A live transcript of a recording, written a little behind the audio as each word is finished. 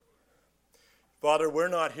Father, we're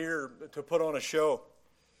not here to put on a show,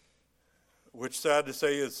 which, sad to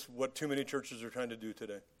say, is what too many churches are trying to do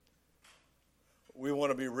today. We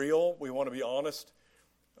want to be real. We want to be honest.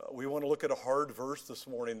 We want to look at a hard verse this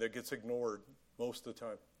morning that gets ignored most of the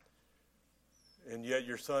time. And yet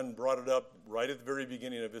your son brought it up right at the very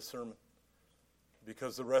beginning of his sermon,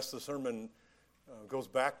 because the rest of the sermon goes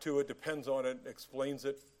back to it, depends on it, explains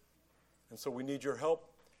it. And so we need your help,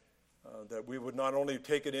 that we would not only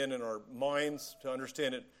take it in our minds to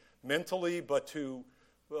understand it mentally, but to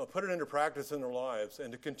put it into practice in our lives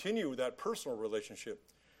and to continue that personal relationship,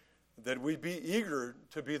 that we'd be eager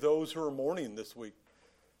to be those who are mourning this week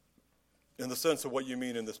in the sense of what you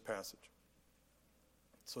mean in this passage.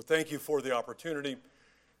 So thank you for the opportunity.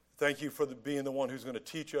 Thank you for being the one who's going to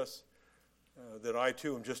teach us, that I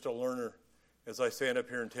too am just a learner as I stand up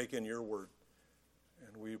here and take in your word.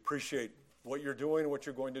 And we appreciate what you're doing and what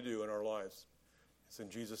you're going to do in our lives. It's in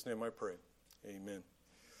Jesus' name I pray. Amen.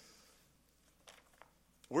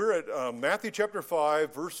 We're at Matthew chapter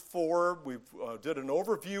 5, verse 4. We've did an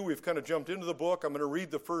overview. We've kind of jumped into the book. I'm going to read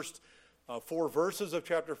the first 4 verses of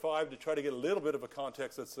chapter 5 to try to get a little bit of a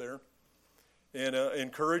context that's there. And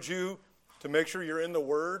encourage you to make sure you're in the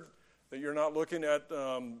Word, that you're not looking at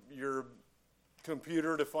your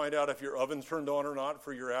computer to find out if your oven's turned on or not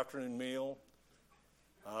for your afternoon meal.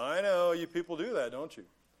 I know, you people do that, don't you?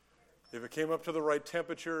 If it came up to the right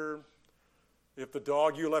temperature, if the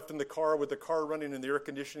dog you left in the car with the car running and the air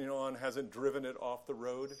conditioning on hasn't driven it off the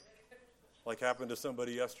road, like happened to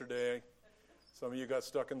somebody yesterday. Some of you got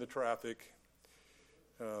stuck in the traffic.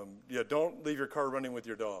 Don't leave your car running with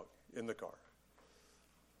your dog in the car.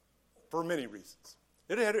 For many reasons.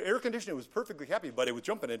 It had air conditioning, it was perfectly happy, but it was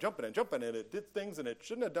jumping and jumping and jumping, and it did things and it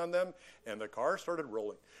shouldn't have done them, and the car started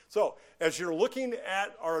rolling. So, as you're looking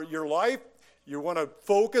at your life, you want to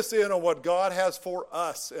focus in on what God has for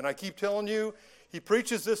us. And I keep telling you, he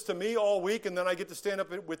preaches this to me all week, and then I get to stand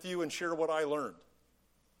up with you and share what I learned.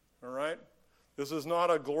 All right? This is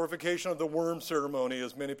not a glorification of the worm ceremony,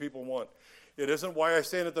 as many people want. It isn't why I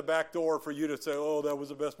stand at the back door for you to say, oh, that was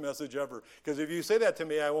the best message ever. Because if you say that to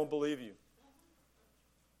me, I won't believe you.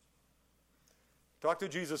 Talk to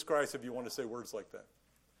Jesus Christ if you want to say words like that.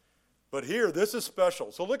 But here, this is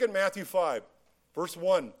special. So look at Matthew 5, verse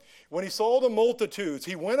 1. When he saw the multitudes,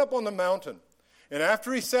 he went up on the mountain. And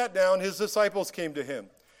after he sat down, his disciples came to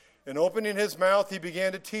him. And opening his mouth, he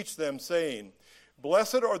began to teach them, saying,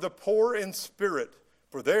 Blessed are the poor in spirit,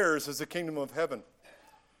 for theirs is the kingdom of heaven.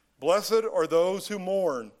 Blessed are those who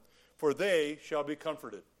mourn, for they shall be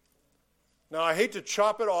comforted. Now, I hate to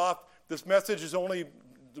chop it off. This message is only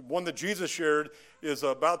the one that Jesus shared is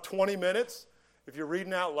about 20 minutes. If you're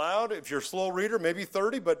reading out loud, if you're a slow reader, maybe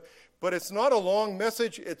 30, but it's not a long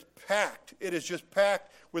message. It's packed. It is just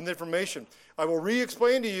packed with information. I will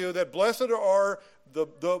re-explain to you that blessed are the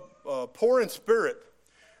poor in spirit.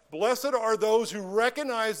 Blessed are those who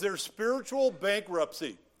recognize their spiritual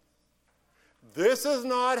bankruptcy. This is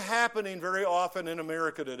not happening very often in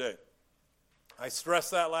America today. I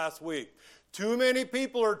stressed that last week. Too many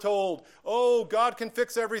people are told, oh, God can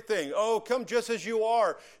fix everything. Oh, come just as you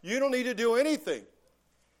are. You don't need to do anything.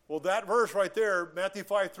 Well, that verse right there, Matthew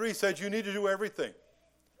 5:3, says you need to do everything.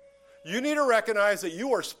 You need to recognize that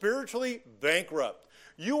you are spiritually bankrupt.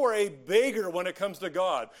 You are a beggar when it comes to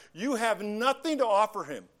God. You have nothing to offer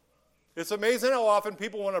him. It's amazing how often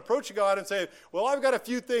people want to approach God and say, well, I've got a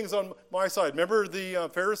few things on my side. Remember the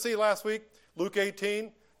Pharisee last week, Luke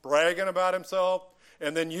 18, bragging about himself,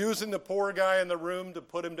 and then using the poor guy in the room to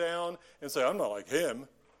put him down and say, I'm not like him.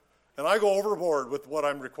 And I go overboard with what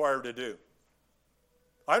I'm required to do.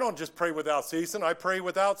 I don't just pray without ceasing. I pray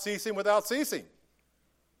without ceasing, without ceasing.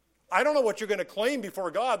 I don't know what you're going to claim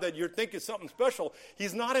before God that you think is something special.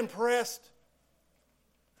 He's not impressed.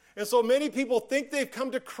 And so many people think they've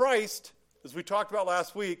come to Christ, as we talked about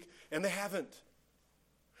last week, and they haven't.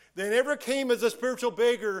 They never came as a spiritual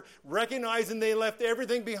beggar, recognizing they left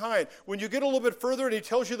everything behind. When you get a little bit further and he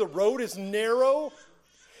tells you the road is narrow,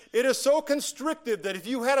 it is so constrictive that if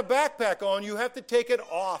you had a backpack on, you have to take it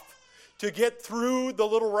off to get through the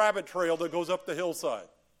little rabbit trail that goes up the hillside.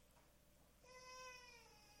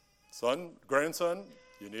 Son, grandson,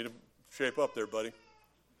 you need to shape up there, buddy.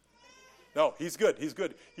 No, he's good. He's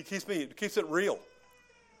good. He keeps it real.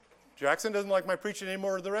 Jackson doesn't like my preaching any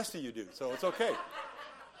more than the rest of you do, so it's okay.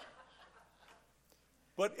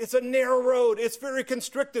 But it's a narrow road. It's very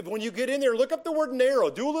constrictive. When you get in there, look up the word narrow.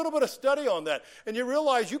 Do a little bit of study on that, and you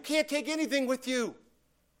realize you can't take anything with you.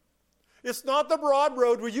 It's not the broad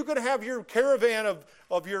road where you could have your caravan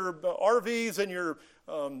of your RVs and your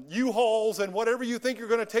U-Hauls and whatever you think you're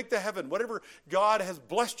going to take to heaven, whatever God has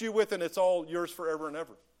blessed you with, and it's all yours forever and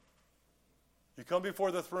ever. You come before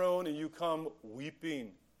the throne and you come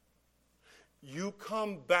weeping. You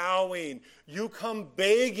come bowing. You come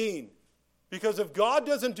begging. Because if God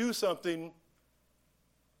doesn't do something,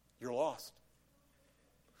 you're lost.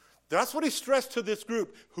 That's what he stressed to this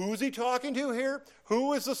group. Who's he talking to here?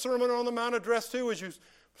 Who is the Sermon on the Mount addressed to, as you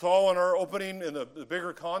saw in our opening in the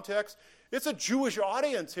bigger context? It's a Jewish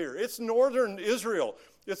audience here. It's northern Israel.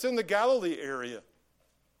 It's in the Galilee area.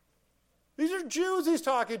 These are Jews he's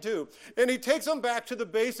talking to. And he takes them back to the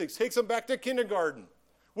basics, takes them back to kindergarten.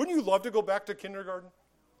 Wouldn't you love to go back to kindergarten?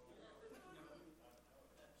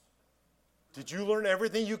 Did you learn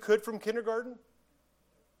everything you could from kindergarten?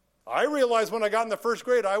 I realized when I got in the first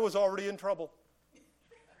grade, I was already in trouble.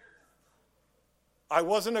 I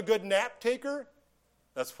wasn't a good nap taker.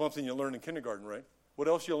 That's something you learn in kindergarten, right? What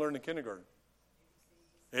else you learn in kindergarten?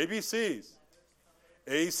 ABCs.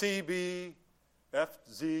 A, C, B, F,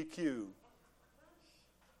 Z, Q.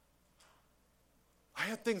 I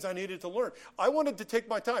had things I needed to learn. I wanted to take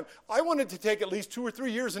my time. I wanted to take at least 2 or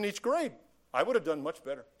 3 years in each grade. I would have done much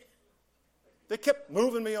better. They kept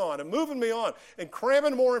moving me on and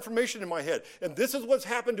cramming more information in my head. And this is what's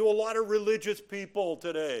happened to a lot of religious people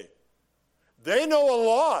today. They know a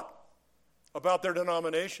lot about their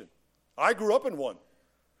denomination. I grew up in one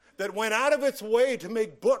that went out of its way to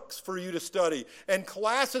make books for you to study and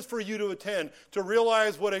classes for you to attend to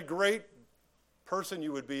realize what a great person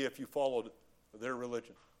you would be if you followed their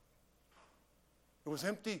religion. It was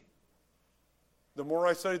empty. The more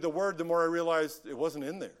I studied the Word, the more I realized it wasn't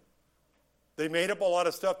in there. They made up a lot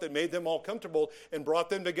of stuff that made them all comfortable and brought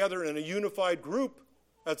them together in a unified group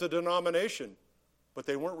as a denomination. But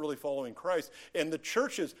they weren't really following Christ. And the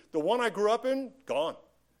churches, the one I grew up in, gone.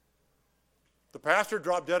 The pastor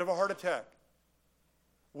dropped dead of a heart attack.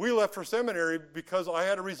 We left for seminary because I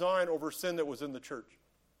had to resign over sin that was in the church.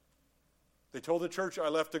 They told the church I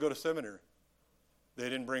left to go to seminary. They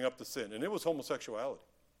didn't bring up the sin. And it was homosexuality.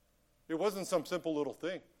 It wasn't some simple little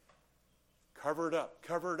thing. Cover it up,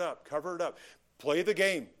 cover it up, cover it up. Play the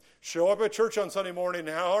game. Show up at church on Sunday morning.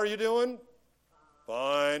 How are you doing?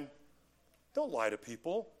 Fine. Don't lie to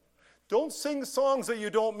people. Don't sing songs that you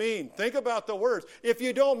don't mean. Think about the words. If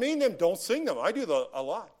you don't mean them, don't sing them. I do a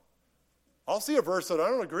lot. I'll see a verse that I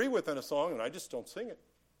don't agree with in a song, and I just don't sing it.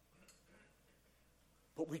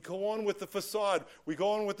 But we go on with the facade. We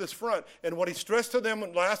go on with this front. And what he stressed to them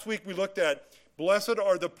last week we looked at, blessed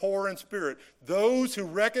are the poor in spirit, those who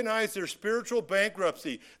recognize their spiritual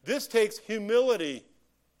bankruptcy. This takes humility,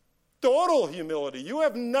 total humility. You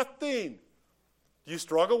have nothing. Do you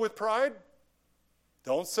struggle with pride?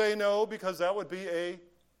 Don't say no, because that would be a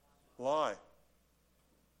lie.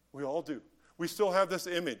 We all do. We still have this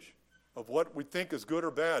image of what we think is good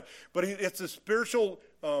or bad. But it's a spiritual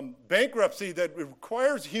bankruptcy that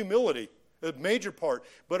requires humility, a major part.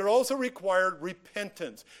 But it also required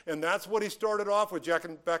repentance. And that's what he started off with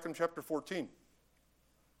back in chapter 14.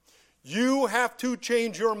 You have to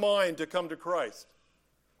change your mind to come to Christ.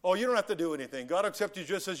 Oh, you don't have to do anything. God accepts you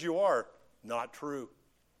just as you are. Not true.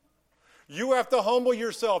 You have to humble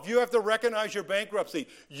yourself. You have to recognize your bankruptcy.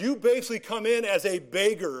 You basically come in as a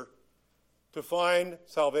beggar to find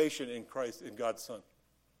salvation in Christ, in God's Son.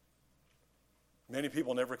 Many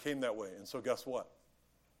people never came that way. And so guess what?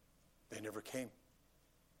 They never came.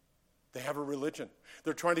 They have a religion.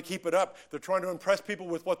 They're trying to keep it up. They're trying to impress people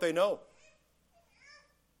with what they know.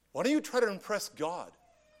 Why don't you try to impress God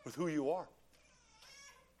with who you are?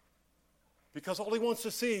 Because all he wants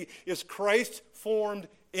to see is Christ formed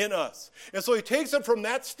in us. And so he takes them from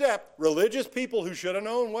that step, religious people who should have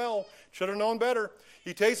known well, should have known better.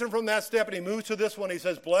 He takes them from that step and he moves to this one. He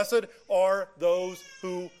says, blessed are those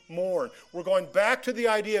who mourn. We're going back to the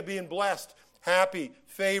idea of being blessed, happy,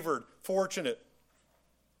 favored, fortunate,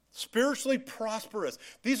 spiritually prosperous.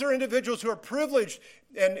 These are individuals who are privileged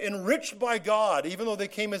and enriched by God, even though they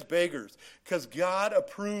came as beggars, because God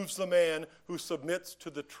approves the man who submits to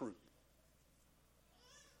the truth.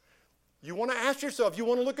 You want to ask yourself, you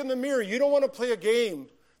want to look in the mirror. You don't want to play a game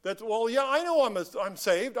that, well, yeah, I know I'm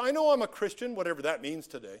saved. I know I'm a Christian, whatever that means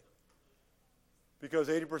today. Because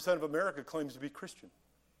 80% of America claims to be Christian.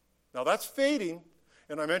 Now, that's fading.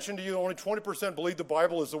 And I mentioned to you only 20% believe the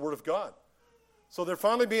Bible is the Word of God. So they're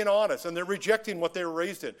finally being honest, and they're rejecting what they were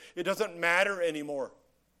raised in. It doesn't matter anymore.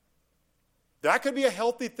 That could be a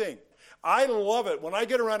healthy thing. I love it when I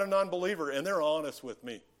get around a non-believer and they're honest with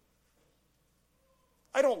me.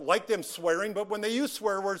 I don't like them swearing, but when they use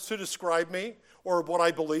swear words to describe me or what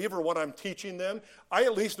I believe or what I'm teaching them, I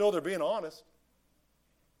at least know they're being honest.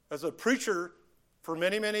 As a preacher for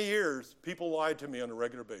many, many years, people lied to me on a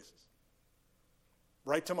regular basis.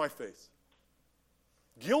 Right to my face.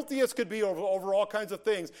 guilty as could be over all kinds of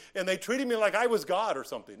things, and they treated me like I was God or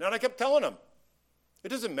something. And I kept telling them, it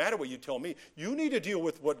doesn't matter what you tell me. You need to deal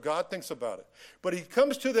with what God thinks about it. But he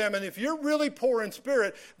comes to them, and if you're really poor in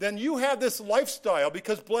spirit, then you have this lifestyle,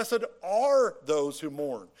 because blessed are those who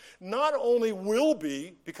mourn. Not only will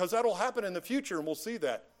be, because that'll happen in the future, and we'll see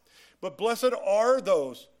that, but blessed are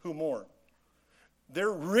those who mourn. They're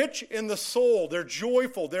rich in the soul. They're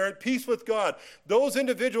joyful. They're at peace with God. Those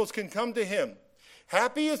individuals can come to him.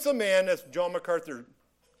 Happy is the man, as John MacArthur,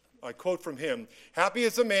 I quote from him, happy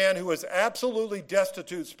is the man who is absolutely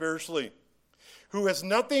destitute spiritually, who is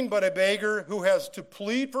nothing but a beggar, who has to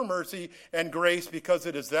plead for mercy and grace, because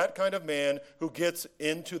it is that kind of man who gets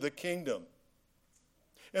into the kingdom.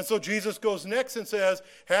 And so Jesus goes next and says,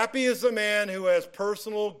 happy is the man who has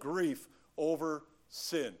personal grief over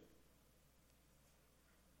sin.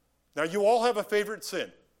 Now, you all have a favorite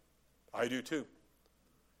sin. I do too.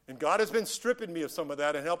 And God has been stripping me of some of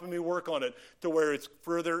that and helping me work on it to where it's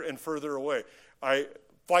further and further away. I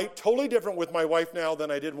fight totally different with my wife now than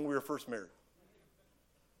I did when we were first married.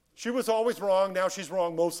 She was always wrong. Now she's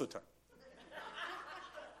wrong most of the time.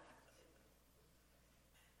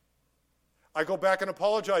 I go back and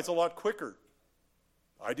apologize a lot quicker.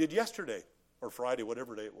 I did yesterday or Friday,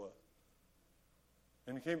 whatever day it was.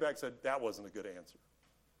 And he came back and said, that wasn't a good answer.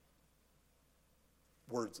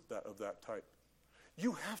 Words of that type.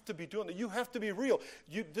 You have to be doing that. You have to be real.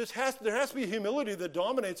 There has to be humility that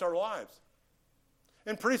dominates our lives.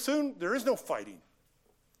 And pretty soon, there is no fighting.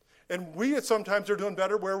 And we sometimes are doing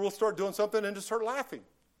better where we'll start doing something and just start laughing.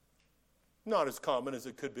 Not as common as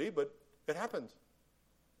it could be, but it happens.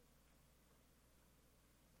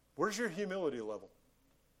 Where's your humility level?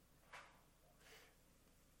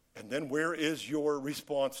 And then where is your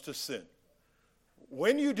response to sin?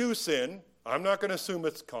 When you do sin, I'm not going to assume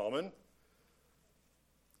it's common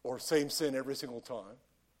or same sin every single time.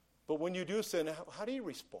 But when you do sin, how do you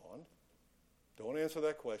respond? Don't answer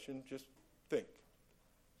that question. Just think.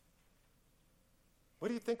 What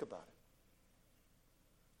do you think about it?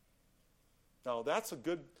 Now, that's a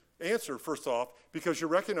good answer, first off, because you're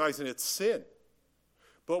recognizing it's sin.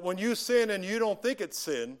 But when you sin and you don't think it's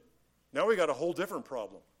sin, now we got a whole different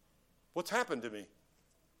problem. What's happened to me?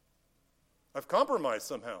 I've compromised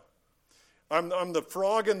somehow. I'm the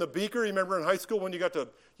frog in the beaker. You remember in high school when you had to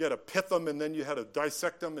pith them and then you had to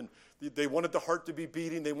dissect them, and they wanted the heart to be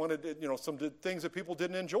beating. They wanted, some things that people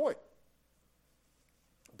didn't enjoy.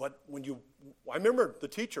 But I remember the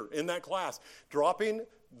teacher in that class dropping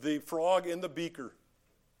the frog in the beaker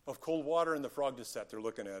of cold water, and the frog just sat there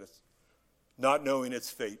looking at us, not knowing its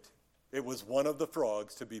fate. It was one of the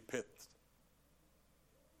frogs to be pithed.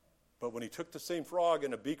 But when he took the same frog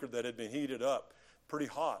in a beaker that had been heated up, pretty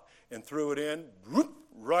hot, and threw it in, whoop,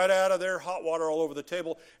 right out of there, hot water all over the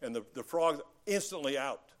table, and the frog's instantly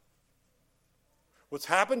out. What's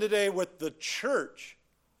happened today with the church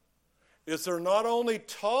is they're not only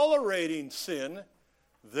tolerating sin,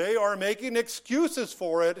 they are making excuses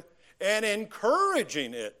for it and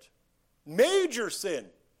encouraging it. Major sin.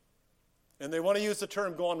 And they want to use the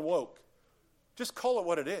term gone woke. Just call it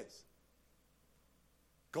what it is.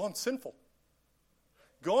 Gone sinful.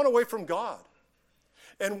 Gone away from God.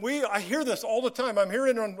 And I hear this all the time. I'm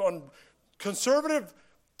hearing on conservative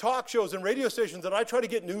talk shows and radio stations that I try to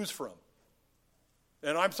get news from.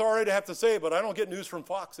 And I'm sorry to have to say it, but I don't get news from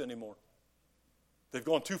Fox anymore. They've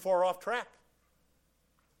gone too far off track.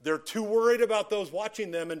 They're too worried about those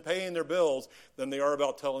watching them and paying their bills than they are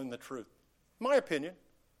about telling the truth. My opinion.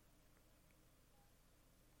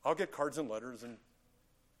 I'll get cards and letters and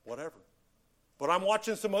whatever. But I'm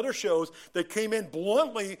watching some other shows that came in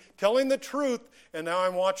bluntly telling the truth, and now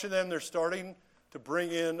I'm watching them. They're starting to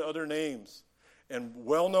bring in other names and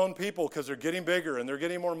well-known people because they're getting bigger and they're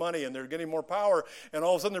getting more money and they're getting more power. And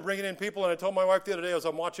all of a sudden they're bringing in people. And I told my wife the other day as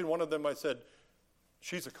I'm watching one of them, I said,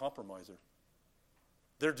 she's a compromiser.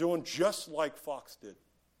 They're doing just like Fox did.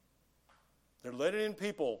 They're letting in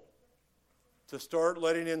people to start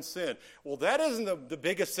letting in sin. Well, that isn't the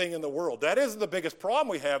biggest thing in the world. That isn't the biggest problem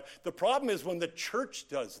we have. The problem is when the church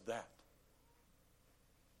does that.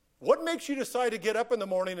 What makes you decide to get up in the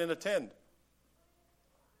morning and attend?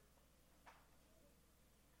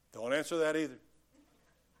 Don't answer that either.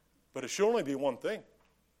 But it should only be one thing.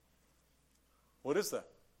 What is that?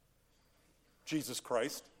 Jesus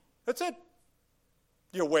Christ. That's it.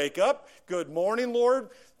 You wake up, good morning, Lord.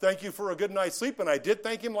 Thank you for a good night's sleep. And I did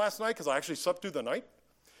thank him last night because I actually slept through the night.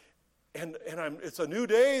 And it's a new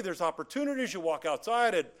day. There's opportunities. You walk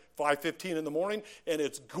outside at 5:15 in the morning, and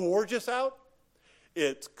it's gorgeous out.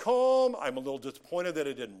 It's calm. I'm a little disappointed that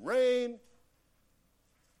it didn't rain.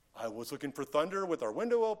 I was looking for thunder with our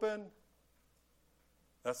window open.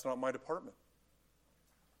 That's not my department.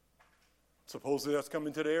 Supposedly that's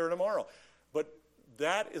coming today or tomorrow. But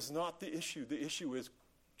that is not the issue. The issue is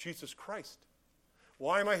Jesus Christ.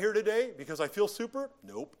 Why am I here today? Because I feel super?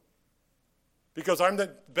 Nope. Because I'm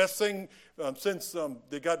the best thing since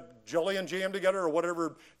they got jelly and jam together, or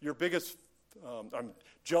whatever your biggest,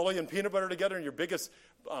 jelly and peanut butter together, and your biggest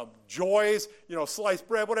joys, sliced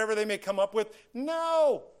bread, whatever they may come up with.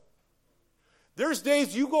 No. There's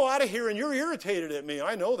days you go out of here and you're irritated at me.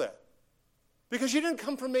 I know that. Because you didn't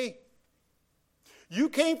come for me. You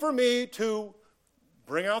came for me to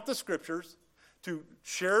bring out the scriptures, to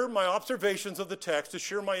share my observations of the text, to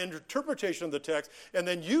share my interpretation of the text, and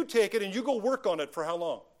then you take it and you go work on it for how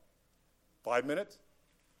long? 5 minutes?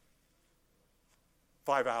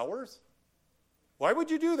 5 hours? Why would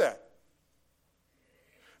you do that?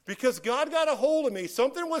 Because God got a hold of me.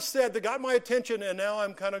 Something was said that got my attention, and now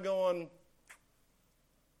I'm kind of going,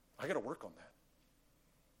 I got to work on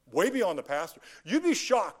that. Way beyond the pastor. You'd be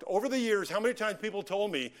shocked over the years how many times people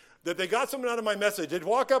told me that they got something out of my message. They'd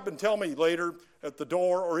walk up and tell me later at the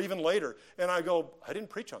door or even later, and I go, I didn't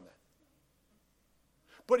preach on that.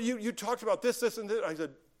 But you talked about this, and this. I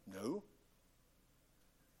said, no.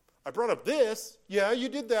 I brought up this. Yeah, you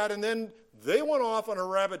did that, and then they went off on a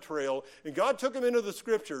rabbit trail, and God took them into the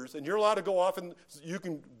scriptures, and you're allowed to go off, and you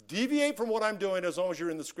can deviate from what I'm doing as long as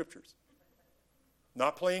you're in the scriptures.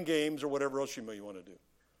 Not playing games or whatever else you may want to do.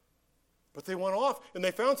 But they went off, and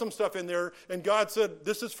they found some stuff in there, and God said,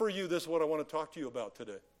 this is for you. This is what I want to talk to you about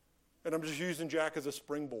today. And I'm just using Jack as a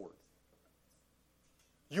springboard.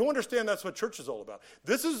 You understand that's what church is all about.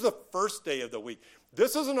 This is the first day of the week.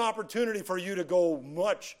 This is an opportunity for you to go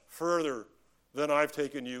much further than I've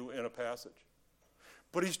taken you in a passage.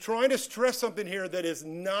 But he's trying to stress something here that is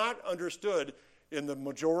not understood in the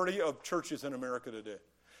majority of churches in America today.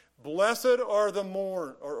 Blessed are the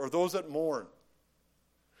mourn, or those that mourn.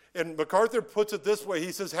 And MacArthur puts it this way.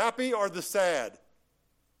 He says, happy are the sad.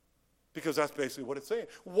 Because that's basically what it's saying.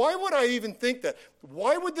 Why would I even think that?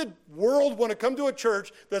 Why would the world want to come to a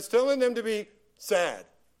church that's telling them to be sad?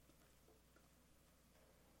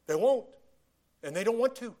 They won't. And they don't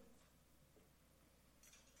want to.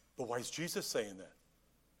 But why is Jesus saying that?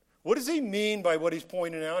 What does he mean by what he's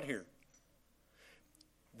pointing out here?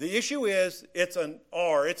 The issue is, it's an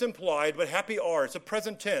are, it's implied, but happy are, it's a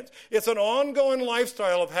present tense. It's an ongoing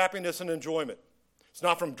lifestyle of happiness and enjoyment. It's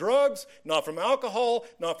not from drugs, not from alcohol,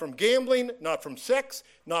 not from gambling, not from sex,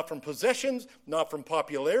 not from possessions, not from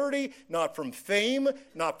popularity, not from fame,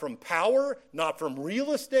 not from power, not from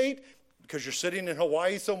real estate, because you're sitting in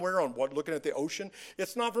Hawaii somewhere looking at the ocean.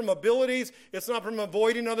 It's not from abilities. It's not from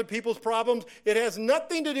avoiding other people's problems. It has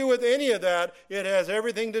nothing to do with any of that. It has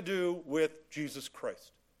everything to do with Jesus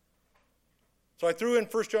Christ. So I threw in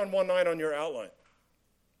 1 John 1:9 on your outline.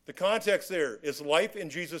 The context there is life in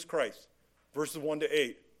Jesus Christ, verses 1 to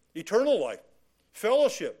 8. Eternal life,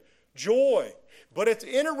 fellowship, joy, but it's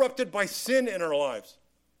interrupted by sin in our lives.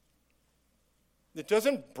 It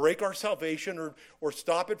doesn't break our salvation or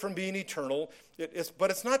stop it from being eternal, but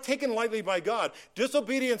it's not taken lightly by God.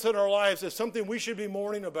 Disobedience in our lives is something we should be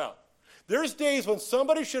mourning about. There's days when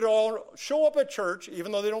somebody should all show up at church,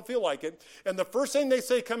 even though they don't feel like it, and the first thing they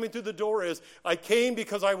say coming through the door is, I came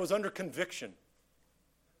because I was under conviction.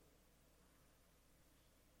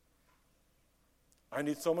 I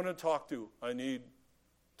need someone to talk to. I need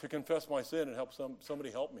to confess my sin and help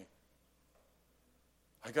somebody help me.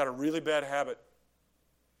 I got a really bad habit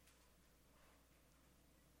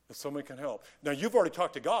that someone can help. Now, you've already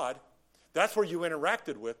talked to God. That's where you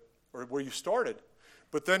interacted with, or where you started.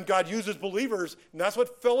 But then God uses believers, and that's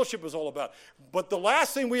what fellowship is all about. But the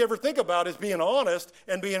last thing we ever think about is being honest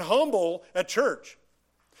and being humble at church.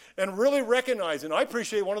 And really recognizing, I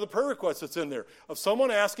appreciate one of the prayer requests that's in there, of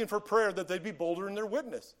someone asking for prayer that they'd be bolder in their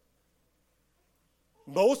witness.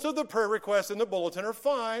 Most of the prayer requests in the bulletin are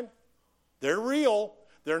fine. They're real.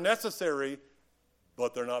 They're necessary.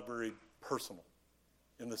 But they're not very personal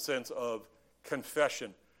in the sense of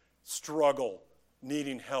confession, struggle,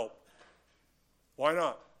 needing help. Why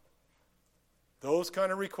not? Those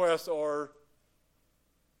kind of requests are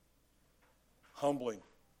humbling.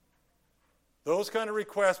 Those kind of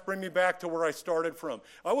requests bring me back to where I started from.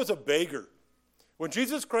 I was a beggar. When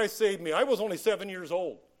Jesus Christ saved me, I was only 7 years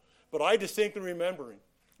old. But I distinctly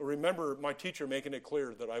remember my teacher making it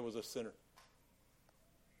clear that I was a sinner.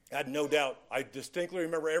 I had no doubt. I distinctly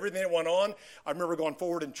remember everything that went on. I remember going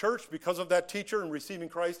forward in church because of that teacher and receiving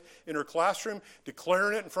Christ in her classroom,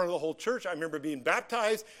 declaring it in front of the whole church. I remember being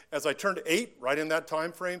baptized as I turned 8, right in that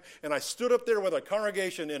time frame. And I stood up there with a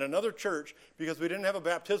congregation in another church because we didn't have a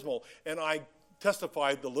baptismal. And I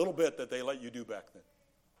testified the little bit that they let you do back then.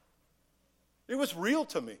 It was real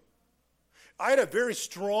to me. I had a very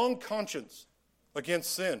strong conscience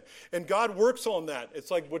against sin. And God works on that. It's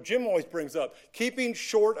like what Jim always brings up. Keeping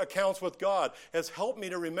short accounts with God has helped me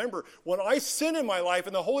to remember when I sin in my life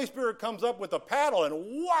and the Holy Spirit comes up with a paddle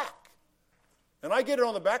and whack, and I get it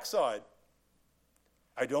on the backside,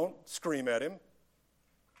 I don't scream at him.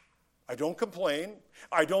 I don't complain.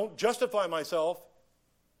 I don't justify myself.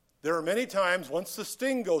 There are many times, once the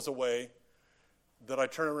sting goes away, that I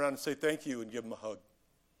turn around and say thank you and give him a hug,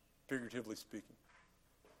 figuratively speaking.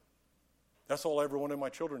 That's all I ever wanted my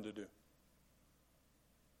children to do.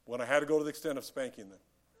 When I had to go to the extent of spanking them,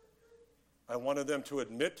 I wanted them to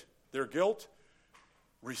admit their guilt,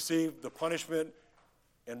 receive the punishment,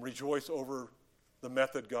 and rejoice over the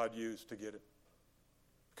method God used to get it.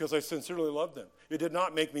 Because I sincerely loved them. It did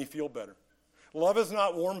not make me feel better. Love is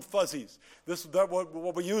not warm fuzzies.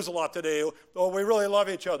 What we use a lot today. Oh, we really love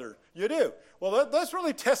each other. You do. Well, let's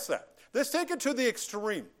really test that. Let's take it to the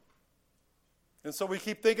extreme. And so we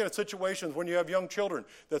keep thinking of situations when you have young children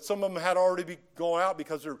that some of them had already gone out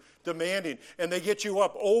because they're demanding, and they get you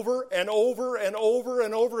up over and over and over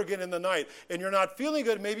and over again in the night, and you're not feeling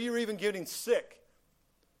good. Maybe you're even getting sick.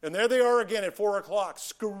 And there they are again at 4 o'clock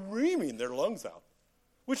screaming their lungs out,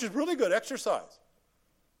 which is really good exercise,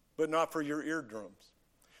 but not for your eardrums.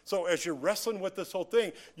 So as you're wrestling with this whole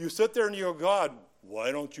thing, you sit there and you go, God,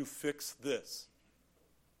 why don't you fix this?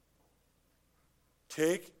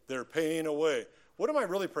 Take their pain away. What am I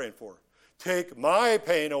really praying for? Take my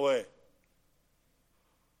pain away.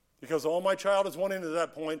 Because all my child is wanting at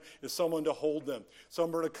that point is someone to hold them,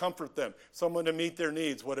 someone to comfort them, someone to meet their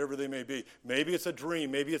needs, whatever they may be. Maybe it's a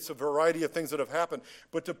dream. Maybe it's a variety of things that have happened.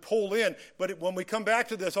 But to pull in, when we come back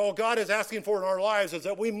to this, all God is asking for in our lives is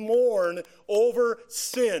that we mourn over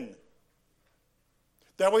sin.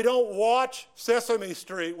 That we don't watch Sesame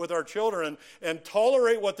Street with our children and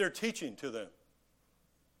tolerate what they're teaching to them.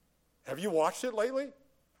 Have you watched it lately?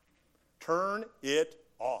 Turn it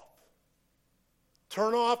off.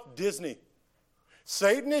 Turn off Disney.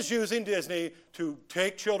 Satan is using Disney to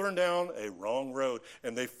take children down a wrong road.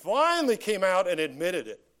 And they finally came out and admitted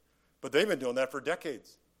it. But they've been doing that for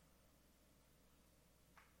decades.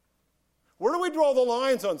 Where do we draw the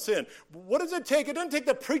lines on sin? What does it take? It doesn't take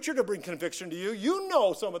the preacher to bring conviction to you. You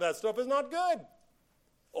know some of that stuff is not good.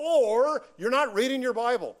 Or you're not reading your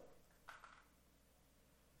Bible.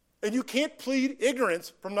 And you can't plead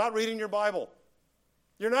ignorance from not reading your Bible.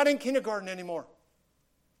 You're not in kindergarten anymore.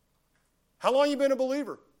 How long have you been a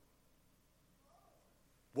believer?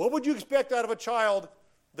 What would you expect out of a child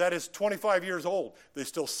that is 25 years old? They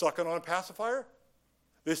still sucking on a pacifier?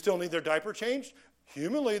 They still need their diaper changed?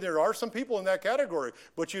 Humanly, there are some people in that category,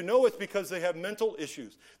 but you know it's because they have mental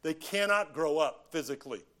issues. They cannot grow up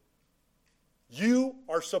physically. You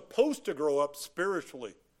are supposed to grow up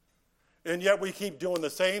spiritually. And yet we keep doing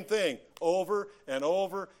the same thing over and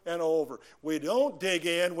over and over. We don't dig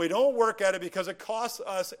in. We don't work at it because it costs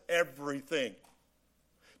us everything.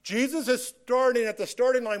 Jesus is starting at the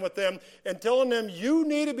starting line with them and telling them, you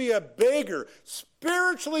need to be a beggar,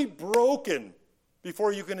 spiritually broken,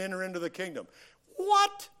 before you can enter into the kingdom.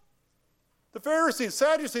 What? The Pharisees,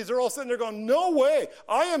 Sadducees are all sitting there going, no way.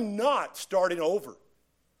 I am not starting over.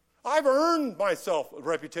 I've earned myself a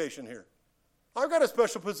reputation here. I've got a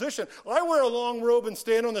special position. I wear a long robe and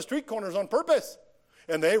stand on the street corners on purpose.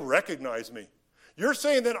 And they recognize me. You're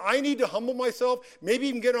saying that I need to humble myself, maybe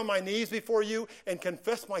even get on my knees before you and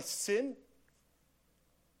confess my sin?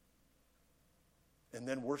 And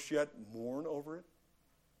then worse yet, mourn over it?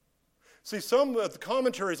 See, some of the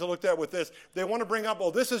commentaries I looked at with this, they want to bring up,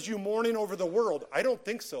 oh, this is you mourning over the world. I don't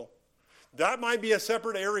think so. That might be a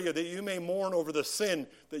separate area that you may mourn over the sin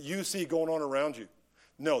that you see going on around you.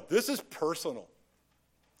 No, this is personal.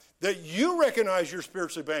 That you recognize you're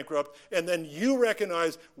spiritually bankrupt, and then you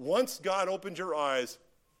recognize once God opened your eyes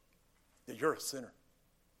that you're a sinner.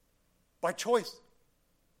 By choice.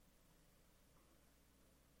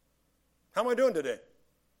 How am I doing today?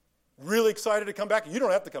 Really excited to come back? You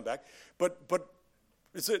don't have to come back. But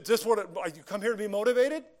is it just you come here to be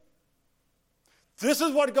motivated? This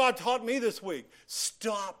is what God taught me this week.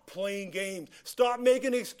 Stop playing games. Stop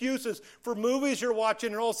making excuses for movies you're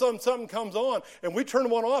watching and all of a sudden something comes on. And we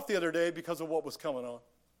turned one off the other day because of what was coming on.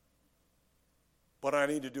 But I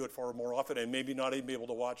need to do it far more often and maybe not even be able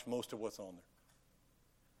to watch most of what's on there.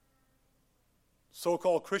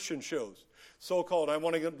 So-called Christian shows. So-called, I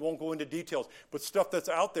won't go into details, but stuff that's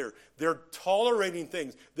out there. They're tolerating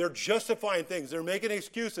things. They're justifying things. They're making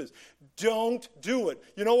excuses. Don't do it.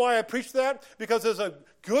 You know why I preach that? Because as a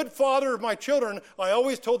good father of my children, I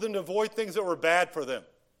always told them to avoid things that were bad for them.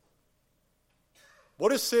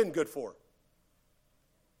 What is sin good for?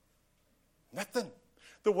 Nothing.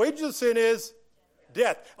 The wages of sin is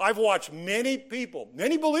death. I've watched many people,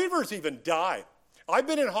 many believers even, die. I've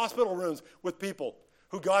been in hospital rooms with people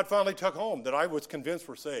who God finally took home that I was convinced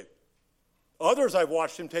were saved. Others I've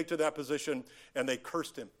watched him take to that position, and they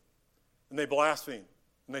cursed him, and they blasphemed,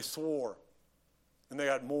 and they swore, and they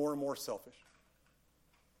got more and more selfish.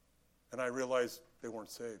 And I realized they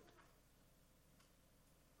weren't saved.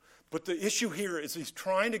 But the issue here is he's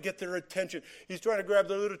trying to get their attention. He's trying to grab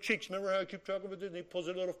their little cheeks. Remember how I keep talking about it? And he pulls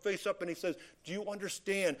their little face up and he says, do you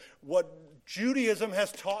understand what Judaism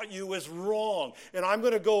has taught you is wrong? And I'm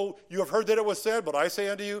going to go, you have heard that it was said, but I say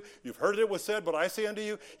unto you. You've heard that it was said, but I say unto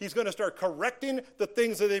you. He's going to start correcting the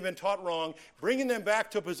things that they've been taught wrong, bringing them back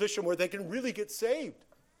to a position where they can really get saved.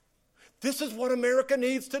 This is what America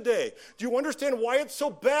needs today. Do you understand why it's so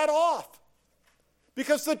bad off?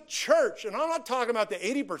 Because the church, and I'm not talking about the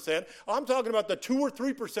 80%, I'm talking about the 2 or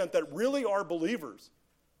 3% that really are believers,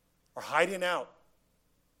 are hiding out,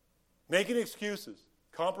 making excuses,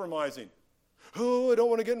 compromising. Oh, I don't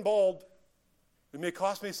want to get involved. It may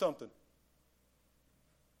cost me something.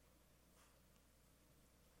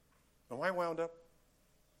 Am I wound up?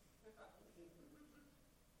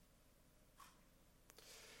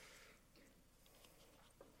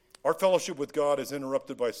 Our fellowship with God is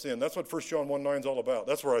interrupted by sin. That's what 1 John 1:9 is all about.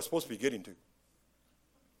 That's where I was supposed to be getting to.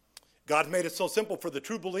 God made it so simple for the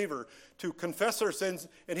true believer to confess our sins,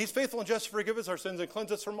 and he's faithful and just to forgive us our sins and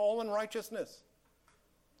cleanse us from all unrighteousness.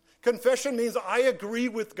 Confession means I agree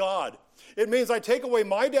with God. It means I take away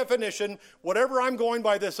my definition, whatever I'm going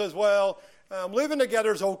by that says, well, living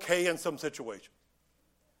together is okay in some situations.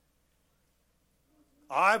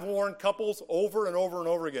 I've warned couples over and over and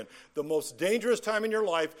over again. The most dangerous time in your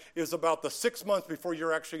life is about the 6 months before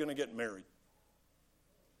you're actually going to get married.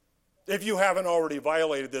 If you haven't already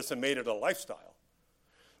violated this and made it a lifestyle.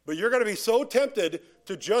 But you're going to be so tempted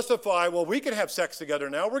to justify, well, we can have sex together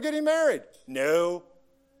now. We're getting married. No,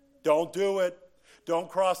 don't do it. Don't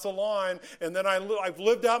cross the line. And then I've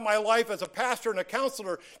lived out my life as a pastor and a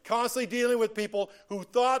counselor, constantly dealing with people who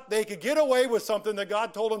thought they could get away with something that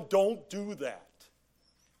God told them, don't do that.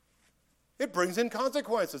 It brings in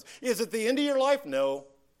consequences. Is it the end of your life? No.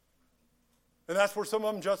 And that's where some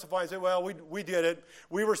of them justify and say, well, we did it.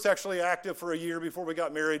 We were sexually active for a year before we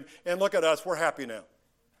got married, and look at us, we're happy now.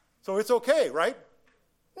 So it's okay, right?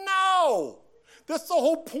 No. That's the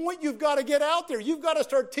whole point. You've got to get out there. You've got to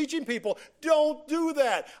start teaching people, don't do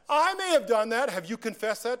that. I may have done that. Have you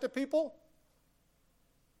confessed that to people?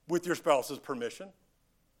 With your spouse's permission?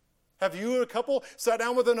 Have you, a couple, sat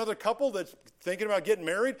down with another couple that's thinking about getting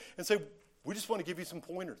married and say, we just want to give you some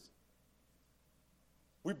pointers.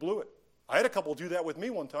 We blew it. I had a couple do that with me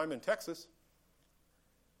one time in Texas.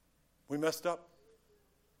 We messed up.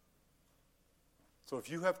 So if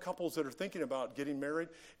you have couples that are thinking about getting married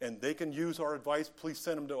and they can use our advice, please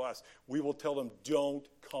send them to us. We will tell them, don't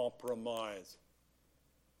compromise.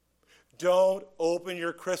 Don't open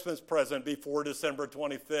your Christmas present before December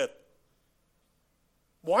 25th.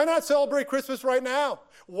 Why not celebrate Christmas right now?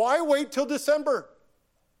 Why wait till December?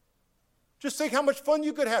 Just think how much fun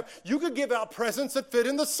you could have. You could give out presents that fit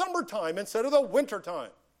in the summertime instead of the wintertime.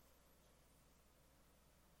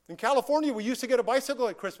 In California, we used to get a bicycle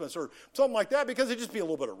at Christmas or something like that because it'd just be a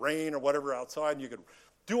little bit of rain or whatever outside, and you could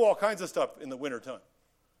do all kinds of stuff in the wintertime.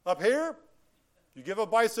 Up here, you give a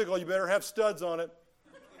bicycle, you better have studs on it.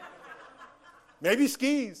 Maybe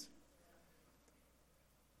skis.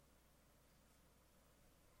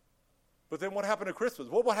 But then what happened to Christmas?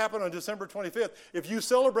 What would happen on December 25th if you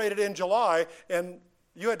celebrated in July and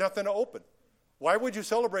you had nothing to open? Why would you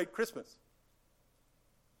celebrate Christmas?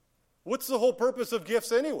 What's the whole purpose of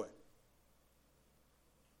gifts anyway?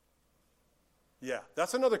 Yeah,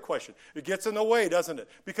 that's another question. It gets in the way, doesn't it?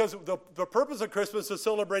 Because the purpose of Christmas is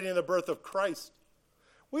celebrating the birth of Christ.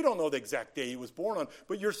 We don't know the exact day he was born on,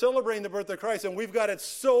 but you're celebrating the birth of Christ, and we've got it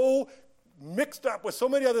so mixed up with so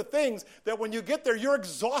many other things that when you get there, you're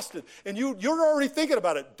exhausted, and you're already thinking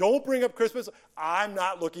about it. Don't bring up Christmas. I'm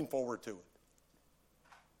not looking forward to it.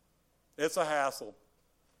 It's a hassle.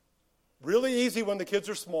 Really easy when the kids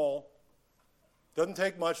are small. Doesn't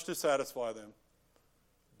take much to satisfy them.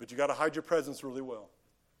 But you got to hide your presents really well.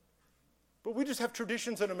 But we just have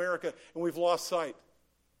traditions in America, and we've lost sight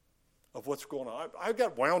of what's going on. I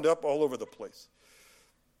got wound up all over the place.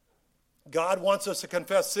 God wants us to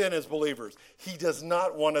confess sin as believers. He does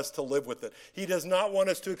not want us to live with it. He does not want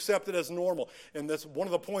us to accept it as normal. And that's one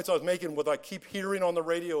of the points I was making, what I keep hearing on the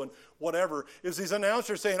radio and whatever, is these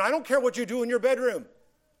announcers saying, I don't care what you do in your bedroom.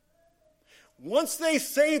 Once they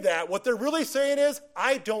say that, what they're really saying is,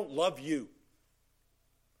 I don't love you.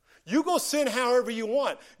 You go sin however you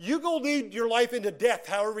want. You go lead your life into death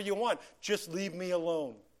however you want. Just leave me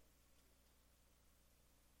alone.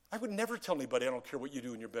 I would never tell anybody I don't care what you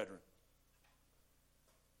do in your bedroom.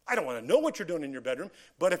 I don't want to know what you're doing in your bedroom,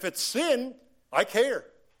 but if it's sin, I care.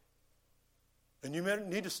 And you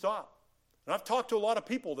need to stop. And I've talked to a lot of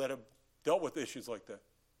people that have dealt with issues like that.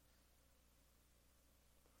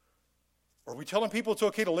 Are we telling people it's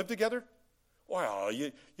okay to live together? Well,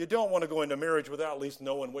 you don't want to go into marriage without at least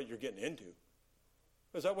knowing what you're getting into.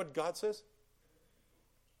 Is that what God says?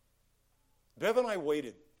 Bev and I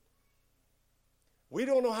waited. We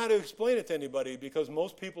don't know how to explain it to anybody because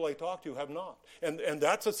most people I talk to have not. And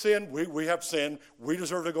that's a sin. We have sin. We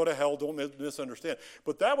deserve to go to hell. Don't misunderstand.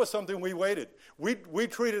 But that was something we waited. We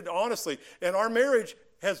treated honestly. And our marriage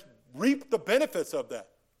has reaped the benefits of that.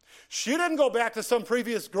 She didn't go back to some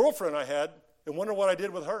previous girlfriend I had and wonder what I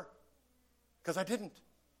did with her. Because I didn't.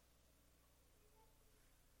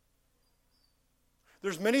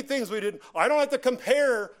 There's many things we didn't. I don't have to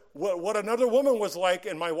compare what another woman was like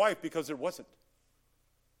and my wife because it wasn't.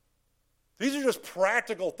 These are just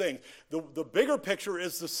practical things. The bigger picture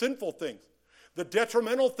is the sinful things, the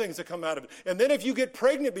detrimental things that come out of it. And then if you get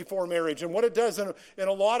pregnant before marriage and what it does in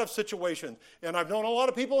a lot of situations, and I've known a lot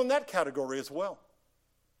of people in that category as well.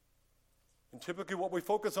 And typically what we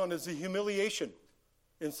focus on is the humiliation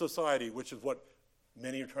in society, which is what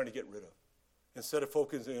many are trying to get rid of, instead of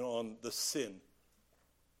focusing on the sin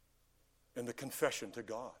and the confession to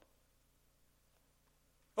God.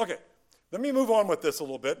 Okay, let me move on with this a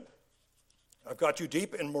little bit. I've got you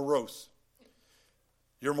deep and morose.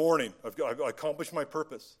 You're mourning. I've accomplished my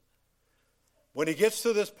purpose. When he gets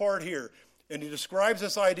to this part here, and he describes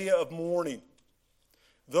this idea of mourning,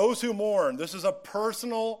 those who mourn, this is a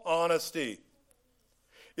personal honesty.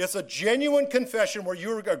 It's a genuine confession where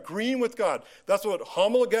you're agreeing with God. That's what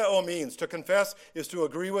homologeo means. To confess is to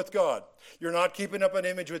agree with God. You're not keeping up an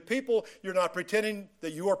image with people. You're not pretending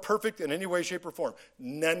that you are perfect in any way, shape, or form.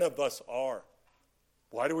 None of us are.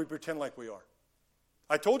 Why do we pretend like we are?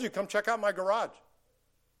 I told you, come check out my garage.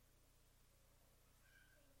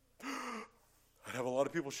 I'd have a lot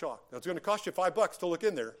of people shocked. That's going to cost you $5 to look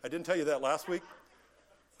in there. I didn't tell you that last week.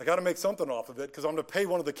 I got to make something off of it because I'm going to pay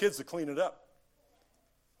one of the kids to clean it up.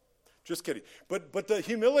 Just kidding. But the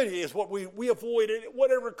humility is what we avoid at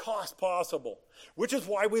whatever cost possible, which is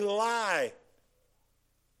why we lie.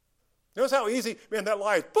 Notice how easy, man, that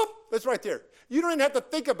lie is, boop, it's right there. You don't even have to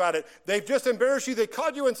think about it. They've just embarrassed you. They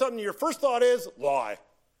caught you in something. Your first thought is, lie.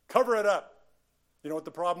 Cover it up. You know what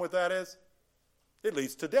the problem with that is? It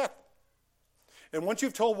leads to death. And once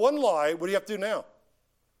you've told one lie, what do you have to do now?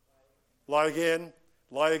 Lie again,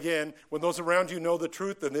 lie again. When those around you know the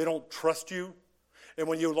truth and they don't trust you, and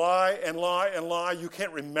when you lie and lie and lie, you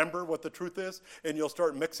can't remember what the truth is, and you'll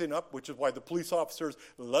start mixing up, which is why the police officers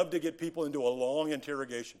love to get people into a long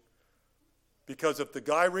interrogation. Because if the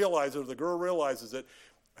guy realizes or the girl realizes it,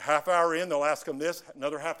 half hour in, they'll ask them this,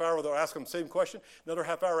 another half hour, they'll ask them the same question, another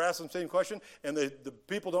half hour, ask them the same question, and the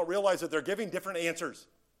people don't realize that they're giving different answers.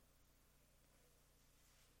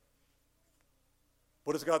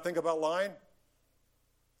 What does God think about lying?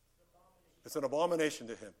 It's an abomination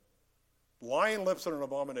to him. Lying lips are an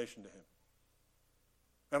abomination to him.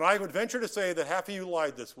 And I would venture to say that half of you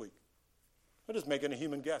lied this week. I'm just making a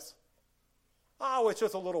human guess. Oh, it's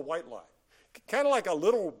just a little white lie. Kind of like a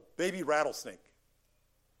little baby rattlesnake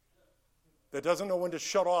that doesn't know when to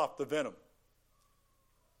shut off the venom.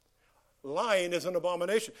 Lying is an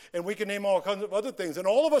abomination. And we can name all kinds of other things. And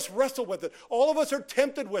all of us wrestle with it. All of us are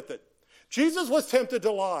tempted with it. Jesus was tempted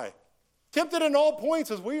to lie. Tempted in all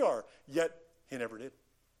points as we are. Yet he never did.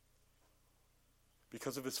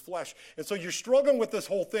 Because of his flesh. And so you're struggling with this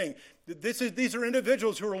whole thing. These are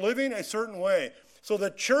individuals who are living a certain way. So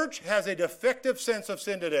the church has a defective sense of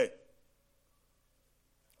sin today.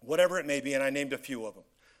 Whatever it may be, and I named a few of them.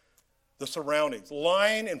 The surroundings.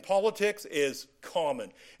 Lying in politics is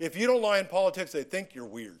common. If you don't lie in politics, they think you're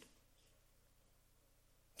weird.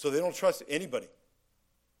 So they don't trust anybody.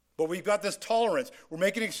 But we've got this tolerance. We're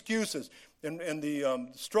making excuses. And the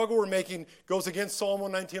struggle we're making goes against Psalm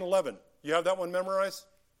 119:11. You have that one memorized?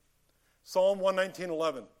 Psalm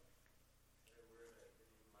 119:11.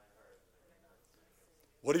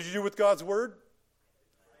 What did you do with God's word?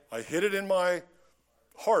 I hid it in my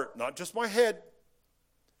heart, not just my head.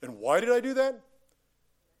 And why did I do that?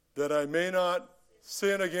 That I may not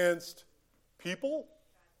sin against people?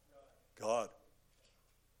 God.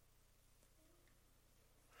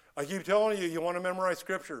 I keep telling you, you want to memorize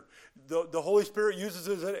Scripture. The Holy Spirit uses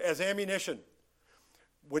it as ammunition.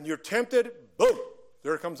 When you're tempted, boom,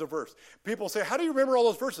 there comes a verse. People say, how do you remember all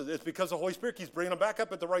those verses? It's because the Holy Spirit keeps bringing them back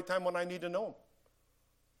up at the right time when I need to know them.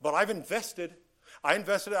 But I've invested. I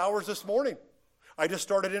invested hours this morning. I just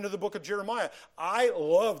started into the book of Jeremiah. I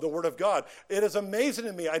love the Word of God. It is amazing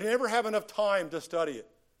to me. I never have enough time to study it.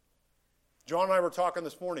 John and I were talking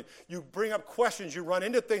this morning. You bring up questions. You run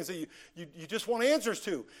into things that you just want answers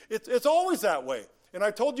to. It's always that way. And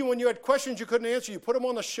I told you when you had questions you couldn't answer, you put them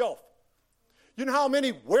on the shelf. You know how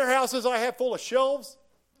many warehouses I have full of shelves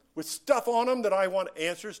with stuff on them that I want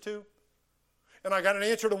answers to? And I got an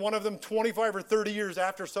answer to one of them 25 or 30 years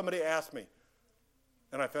after somebody asked me.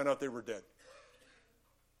 And I found out they were dead.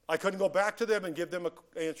 I couldn't go back to them and give them an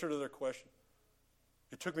answer to their question.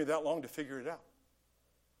 It took me that long to figure it out.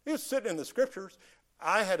 It was sitting in the scriptures.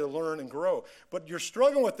 I had to learn and grow. But you're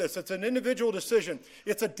struggling with this. It's an individual decision.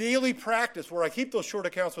 It's a daily practice where I keep those short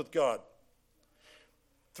accounts with God.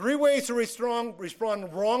 3 ways to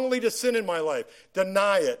respond wrongly to sin in my life.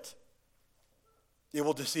 Deny it. It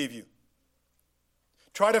will deceive you.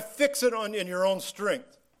 Try to fix it in your own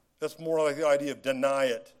strength. That's more like the idea of deny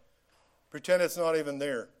it. Pretend it's not even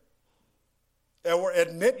there. Or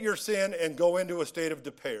admit your sin and go into a state of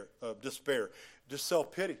despair. Just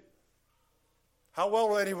self-pity. How well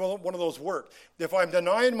will any one of those work? If I'm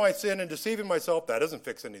denying my sin and deceiving myself, that doesn't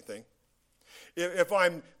fix anything. If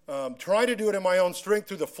I'm trying to do it in my own strength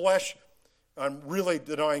through the flesh, I'm really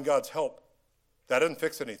denying God's help. That doesn't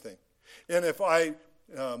fix anything. And if I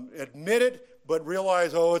admit it, but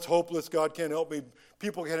realize, it's hopeless, God can't help me,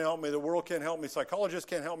 people can't help me, the world can't help me, psychologists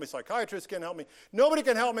can't help me, psychiatrists can't help me, nobody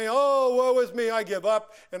can help me, woe is me, I give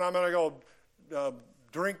up, and I'm going to go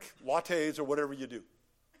drink lattes or whatever you do.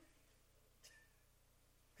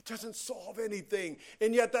 It doesn't solve anything.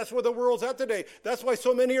 And yet that's where the world's at today. That's why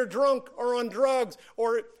so many are drunk or on drugs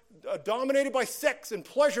or dominated by sex and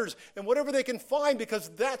pleasures and whatever they can find, because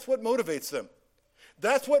that's what motivates them.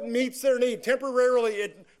 That's what meets their need. Temporarily,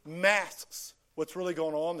 it masks what's really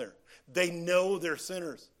going on there. They know they're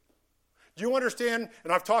sinners. Do you understand?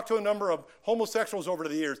 And I've talked to a number of homosexuals over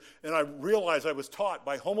the years, and I realized I was taught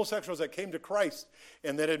by homosexuals that came to Christ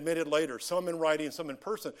and then admitted later, some in writing, some in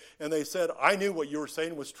person, and they said, I knew what you were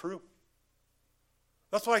saying was true.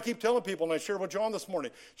 That's why I keep telling people, and I shared with John this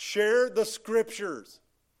morning, share the scriptures.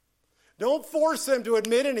 Don't force them to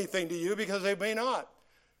admit anything to you because they may not.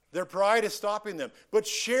 Their pride is stopping them. But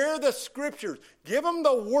share the scriptures. Give them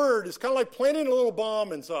the word. It's kind of like planting a little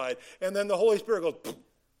bomb inside, and then the Holy Spirit goes, poof.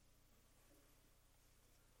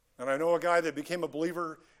 And I know a guy that became a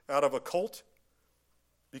believer out of a cult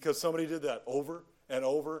because somebody did that over and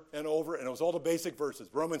over and over, and it was all the basic verses.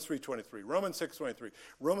 Romans 3:23, Romans 6:23,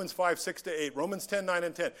 Romans 5:6-8, Romans 10:9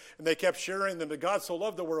 and 10. And they kept sharing them. That God so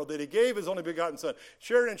loved the world that he gave his only begotten son.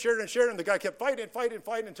 Shared and shared and shared, and the guy kept fighting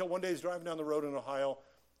until one day he's driving down the road in Ohio,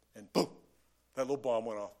 and boom, that little bomb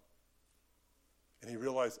went off. And he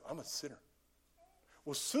realized, I'm a sinner.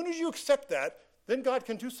 Well, as soon as you accept that, then God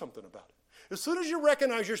can do something about it. As soon as you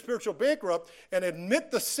recognize you're spiritual bankrupt and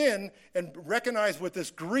admit the sin and recognize with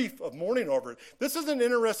this grief of mourning over it. This is an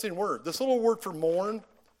interesting word. This little word for mourn,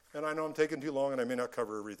 and I know I'm taking too long and I may not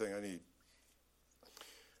cover everything I need.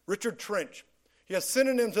 Richard Trench, he has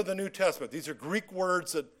synonyms of the New Testament. These are Greek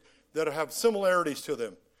words that have similarities to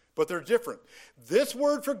them, but they're different. This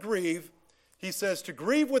word for grieve, he says, to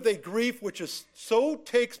grieve with a grief which is so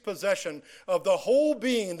takes possession of the whole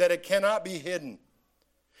being that it cannot be hidden.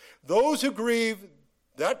 Those who grieve,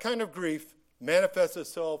 that kind of grief manifests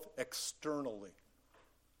itself externally.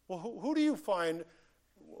 Well, who do you find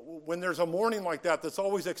when there's a mourning like that that's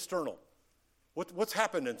always external? What's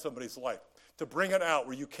happened in somebody's life to bring it out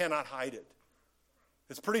where you cannot hide it?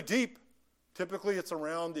 It's pretty deep. Typically, it's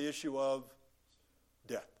around the issue of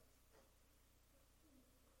death.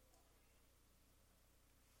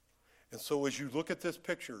 And so as you look at this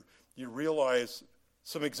picture, you realize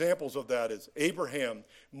some examples of that is Abraham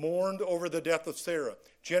mourned over the death of Sarah.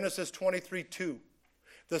 Genesis 23:2.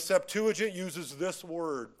 The Septuagint uses this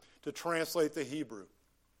word to translate the Hebrew.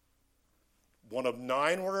 One of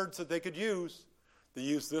 9 words that they could use, they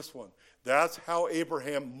used this one. That's how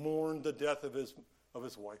Abraham mourned the death of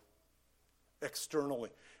his wife. Externally.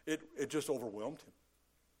 It just overwhelmed him.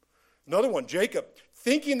 Another one, Jacob,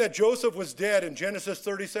 thinking that Joseph was dead in Genesis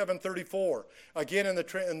 37:34, again in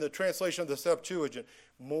the translation of the Septuagint,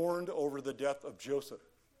 mourned over the death of Joseph,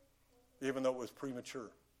 even though it was premature.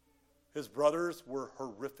 His brothers were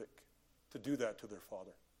horrific to do that to their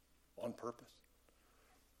father on purpose.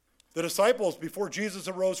 The disciples, before Jesus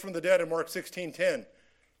arose from the dead in Mark 16:10,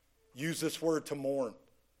 used this word to mourn.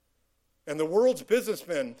 And the world's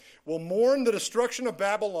businessmen will mourn the destruction of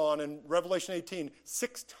Babylon in Revelation 18.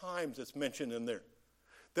 6 times it's mentioned in there.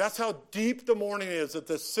 That's how deep the mourning is, that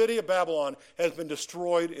the city of Babylon has been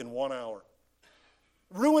destroyed in 1 hour.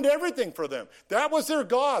 Ruined everything for them. That was their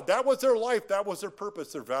God. That was their life. That was their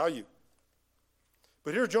purpose, their value.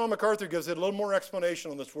 But here John MacArthur gives it a little more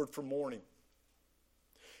explanation on this word for mourning.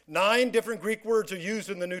 9 different Greek words are used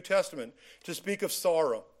in the New Testament to speak of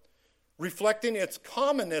sorrow, reflecting its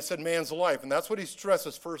commonness in man's life. And that's what he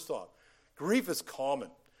stresses first off. Grief is common.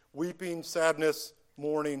 Weeping, sadness,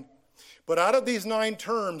 mourning. But out of these 9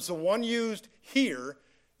 terms, the one used here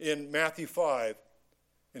in Matthew 5,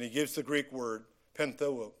 and he gives the Greek word,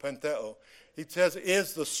 pentheo, he says,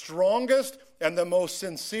 is the strongest and the most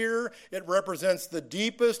sincere. It represents the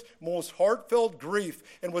deepest, most heartfelt grief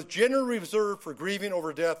and was generally reserved for grieving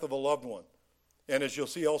over death of a loved one. And as you'll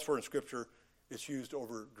see elsewhere in Scripture, it's used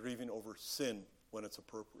over grieving over sin when it's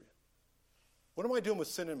appropriate. What am I doing with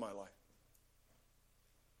sin in my life?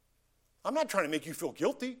 I'm not trying to make you feel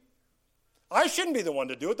guilty. I shouldn't be the one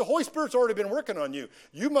to do it. The Holy Spirit's already been working on you.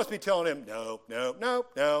 You must be telling him, no.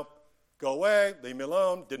 Go away, leave me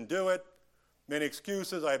alone, didn't do it. Many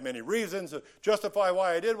excuses, I have many reasons to justify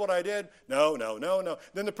why I did what I did. No.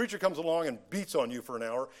 Then the preacher comes along and beats on you for an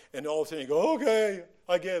hour, and all of a sudden you go, okay,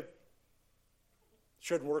 I give.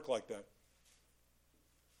 Shouldn't work like that.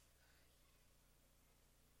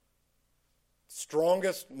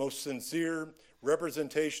 Strongest, most sincere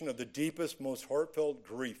representation of the deepest, most heartfelt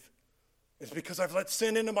grief. It's because I've let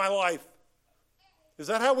sin into my life. Is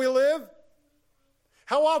that how we live?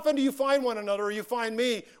 How often do you find one another, or you find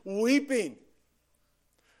me, weeping,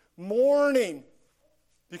 mourning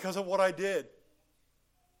because of what I did?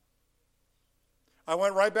 I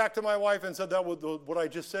went right back to my wife and said that what I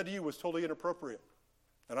just said to you was totally inappropriate.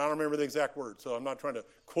 And I don't remember the exact words, so I'm not trying to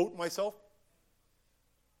quote myself.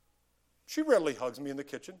 She readily hugs me in the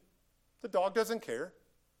kitchen. The dog doesn't care.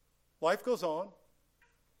 Life goes on.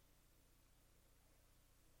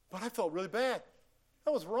 But I felt really bad.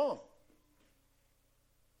 That was wrong.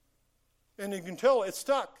 And you can tell it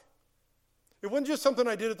stuck. It wasn't just something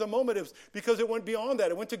I did at the moment. It was because it went beyond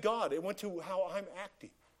that. It went to God. It went to how I'm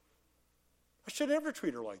acting. I should never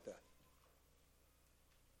treat her like that.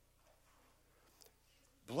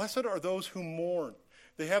 Blessed are those who mourn.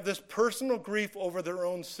 They have this personal grief over their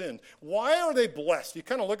own sin. Why are they blessed? You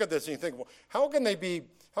kind of look at this and you think, well, how can they be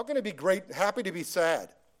great, happy to be sad?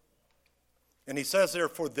 And he says there,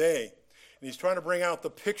 for they. And he's trying to bring out the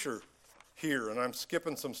picture here. And I'm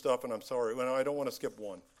skipping some stuff, and I'm sorry. Well, I don't want to skip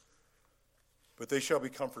one. But they shall be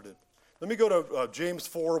comforted. Let me go to James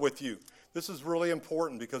 4 with you. This is really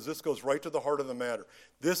important because this goes right to the heart of the matter.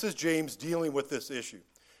 This is James dealing with this issue.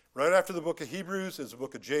 Right after the book of Hebrews is the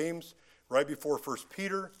book of James. Right before 1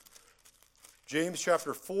 Peter. James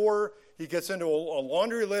chapter 4, he gets into a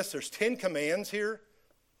laundry list. There's 10 commands here.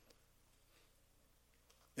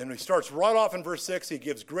 And he starts right off in verse 6. He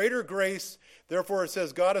gives greater grace. Therefore, it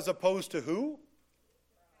says God is opposed to who?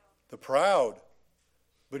 The proud.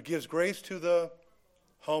 But gives grace to the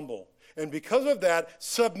humble. And because of that,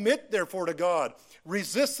 submit therefore to God.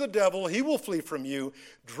 Resist the devil, he will flee from you.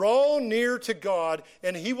 Draw near to God,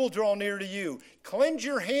 and he will draw near to you. Cleanse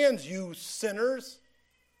your hands, you sinners.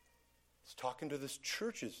 He's talking to these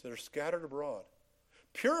churches that are scattered abroad.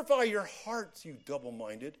 Purify your hearts, you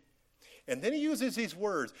double-minded. And then he uses these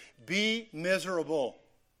words, be miserable.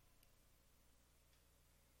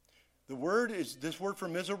 This word for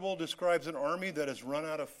miserable describes an army that has run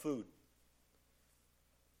out of food.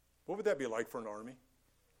 What would that be like for an army?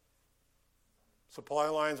 Supply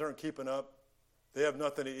lines aren't keeping up. They have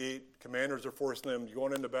nothing to eat. Commanders are forcing them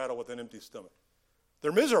going into battle with an empty stomach.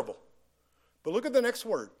 They're miserable. But look at the next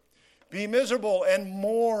word. Be miserable and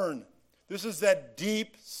mourn. This is that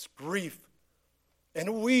deep grief.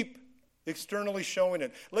 And weep, externally showing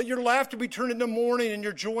it. Let your laughter be turned into mourning and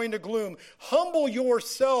your joy into gloom. Humble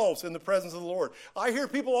yourselves in the presence of the Lord. I hear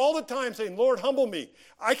people all the time saying, Lord, humble me.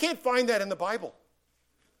 I can't find that in the Bible.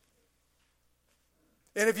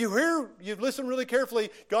 And if you listen really carefully,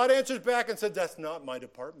 God answers back and says, that's not my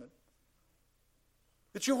department.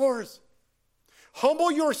 It's yours.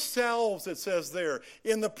 Humble yourselves, it says there,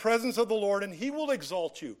 in the presence of the Lord, and he will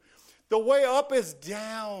exalt you. The way up is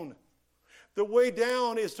down. The way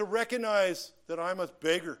down is to recognize that I'm a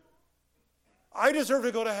beggar. I deserve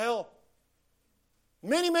to go to hell.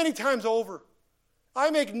 Many, many times over. I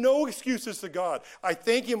make no excuses to God. I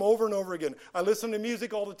thank him over and over again. I listen to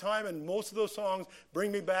music all the time, and most of those songs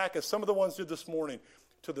bring me back, as some of the ones did this morning,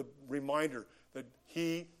 to the reminder that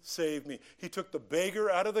he saved me. He took the beggar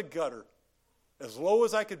out of the gutter, as low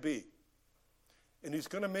as I could be, and he's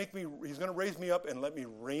going to raise me up and let me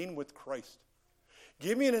reign with Christ.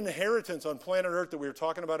 Give me an inheritance on planet Earth that we were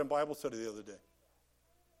talking about in Bible study the other day.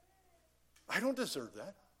 I don't deserve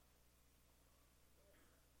that.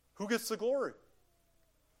 Who gets the glory?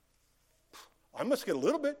 I must get a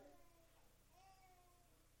little bit.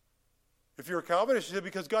 If you're a Calvinist, you say,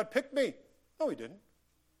 because God picked me. No, he didn't.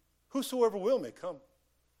 Whosoever will may come.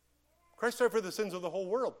 Christ died for the sins of the whole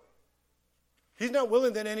world. He's not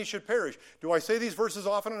willing that any should perish. Do I say these verses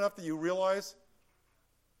often enough that you realize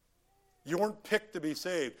you weren't picked to be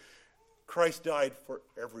saved? Christ died for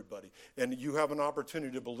everybody, and you have an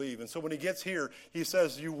opportunity to believe. And so when he gets here, he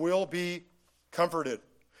says, you will be comforted.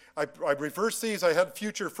 I reverse these. I had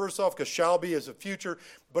future first off because shall be is a future,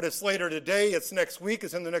 but it's later today, it's next week,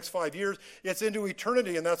 it's in the next 5 years, it's into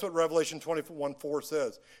eternity, and that's what Revelation 21:4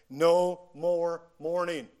 says. No more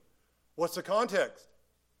mourning. What's the context?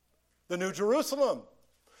 The New Jerusalem.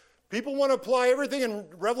 People want to apply everything in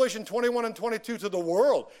Revelation 21 and 22 to the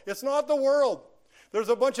world. It's not the world. There's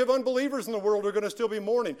a bunch of unbelievers in the world who are going to still be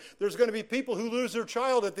mourning. There's going to be people who lose their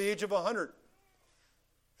child at the age of 100,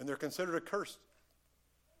 and they're considered accursed.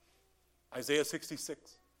 Isaiah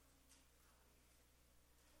 66.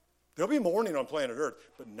 There'll be mourning on planet Earth,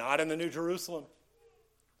 but not in the New Jerusalem.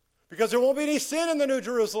 Because there won't be any sin in the New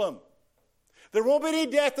Jerusalem. There won't be any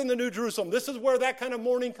death in the New Jerusalem. This is where that kind of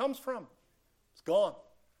mourning comes from. It's gone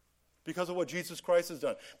because of what Jesus Christ has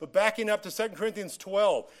done. But backing up to 2 Corinthians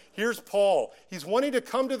 12, here's Paul. He's wanting to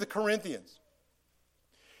come to the Corinthians.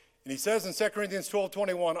 And he says in 2 Corinthians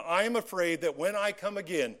 12:21, I am afraid that when I come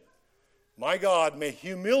again, my God may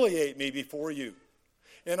humiliate me before you,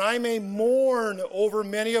 and I may mourn over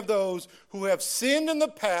many of those who have sinned in the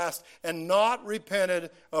past and not repented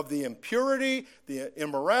of the impurity, the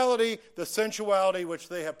immorality, the sensuality which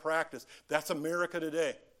they have practiced. That's America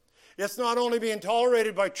today. It's not only being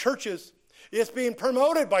tolerated by churches, it's being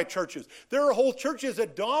promoted by churches. There are whole churches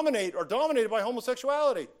that are dominated by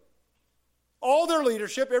homosexuality. All their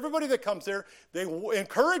leadership, everybody that comes there, they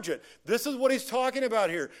encourage it. This is what he's talking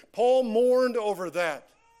about here. Paul mourned over that.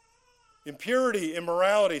 Impurity,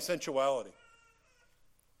 immorality, sensuality.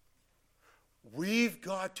 We've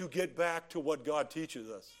got to get back to what God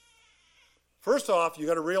teaches us. First off, you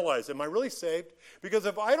got to realize, am I really saved? Because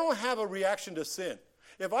if I don't have a reaction to sin,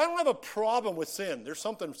 if I don't have a problem with sin, there's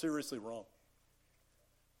something seriously wrong.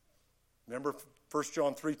 Remember 1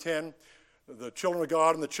 John 3:10? The children of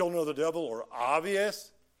God and the children of the devil are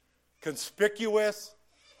obvious, conspicuous,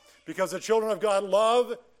 because the children of God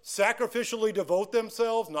love, sacrificially devote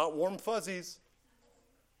themselves, not warm fuzzies.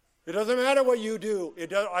 It doesn't matter what you do.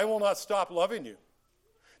 I will not stop loving you.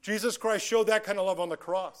 Jesus Christ showed that kind of love on the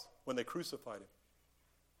cross when they crucified him.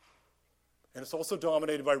 And it's also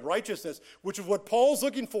dominated by righteousness, which is what Paul's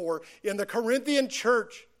looking for in the Corinthian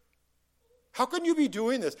church. How can you be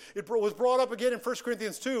doing this? It was brought up again in 1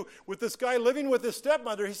 Corinthians 2 with this guy living with his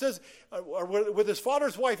stepmother. He says, or with his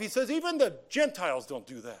father's wife, he says, even the Gentiles don't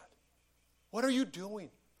do that. What are you doing?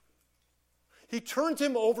 He turns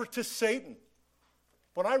him over to Satan.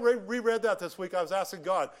 When I reread that this week, I was asking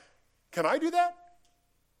God, can I do that?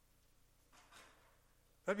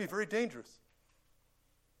 That'd be very dangerous.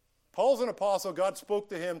 Paul's an apostle. God spoke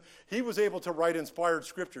to him. He was able to write inspired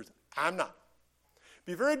scriptures. I'm not.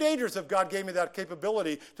 It'd be very dangerous if God gave me that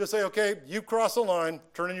capability to say, okay, you cross the line,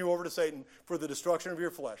 turning you over to Satan for the destruction of your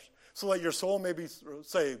flesh, so that your soul may be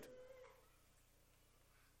saved.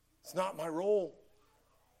 It's not my role.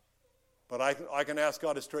 But I can ask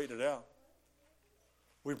God to straighten it out.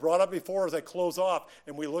 We brought up before as I close off,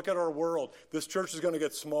 and we look at our world. This church is going to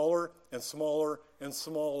get smaller and smaller and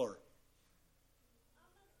smaller.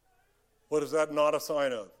 What is that not a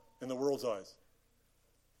sign of in the world's eyes?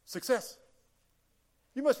 Success.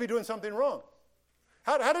 You must be doing something wrong.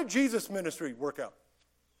 How did Jesus' ministry work out?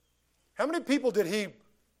 How many people did he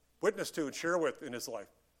witness to and share with in his life?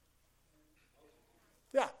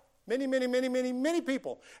 Yeah, many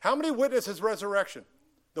people. How many witnessed his resurrection?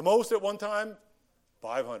 The most at one time?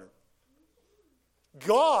 500.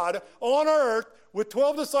 God on earth with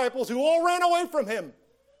 12 disciples who all ran away from him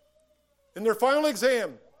in their final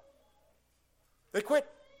exam. They quit.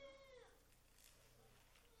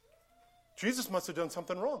 Jesus must have done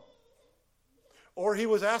something wrong. Or he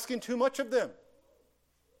was asking too much of them.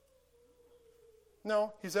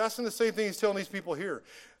 No, he's asking the same thing he's telling these people here.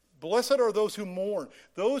 Blessed are those who mourn,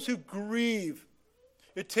 those who grieve.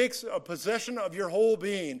 It takes a possession of your whole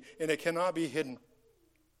being, and it cannot be hidden.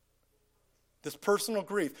 This personal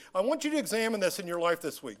grief. I want you to examine this in your life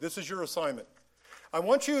this week. This is your assignment. I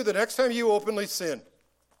want you, the next time you openly sin,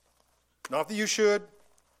 not that you should,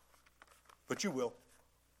 but you will.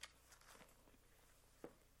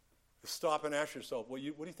 Stop and ask yourself, what do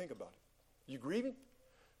you think about it? Are you grieving?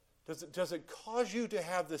 Does it cause you to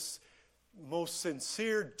have this most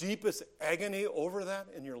sincere, deepest agony over that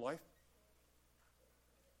in your life?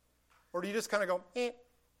 Or do you just kind of go,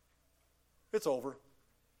 it's over.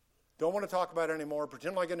 Don't want to talk about it anymore.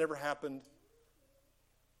 Pretend like it never happened.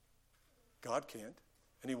 God can't,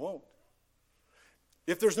 and he won't.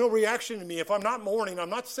 If there's no reaction to me, if I'm not mourning, I'm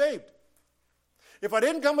not saved. If I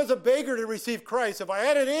didn't come as a beggar to receive Christ, if I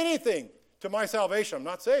added anything to my salvation, I'm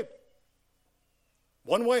not saved.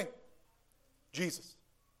 One way, Jesus.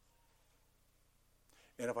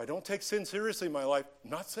 And if I don't take sin seriously in my life, I'm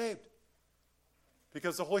not saved.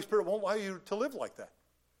 Because the Holy Spirit won't allow you to live like that.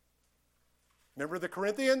 Remember the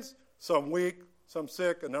Corinthians? Some weak, some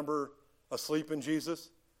sick, a number asleep in Jesus.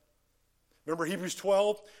 Remember Hebrews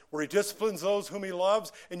 12, where he disciplines those whom he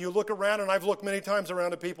loves, and you look around, and I've looked many times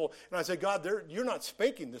around at people, and I say, God, you're not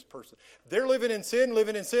spanking this person. They're living in sin,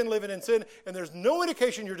 and there's no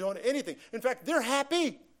indication you're doing anything. In fact, they're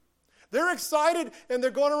happy. They're excited, and they're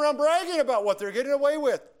going around bragging about what they're getting away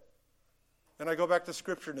with. And I go back to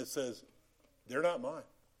Scripture, and it says, they're not mine.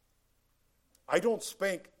 I don't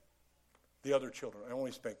spank the other children. I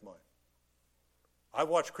only spank mine. I've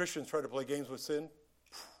watched Christians try to play games with sin.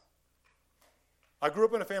 I grew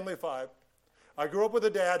up in a family of 5. I grew up with a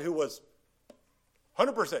dad who was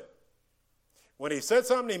 100%. When he said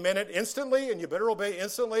something, he meant it instantly, and you better obey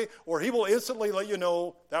instantly, or he will instantly let you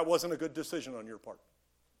know that wasn't a good decision on your part.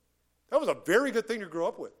 That was a very good thing to grow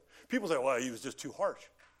up with. People say, well, he was just too harsh.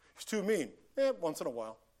 He's too mean. Once in a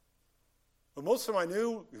while. But most of them I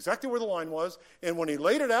knew exactly where the line was, and when he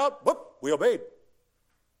laid it out, whoop, we obeyed.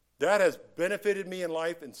 That has benefited me in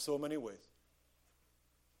life in so many ways.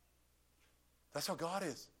 That's how God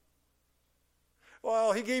is.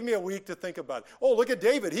 Well, he gave me a week to think about it. Oh, look at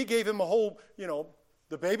David. He gave him a whole,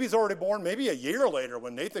 the baby's already born maybe a year later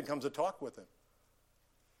when Nathan comes to talk with him.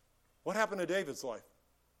 What happened to David's life?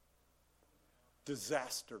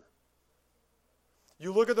 Disaster.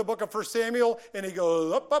 You look at the book of 1 Samuel, and he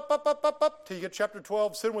goes up, till you get chapter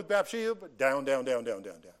 12, sin with Bathsheba, down.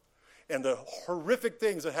 And the horrific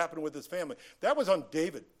things that happened with his family. That was on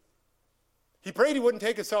David. He prayed he wouldn't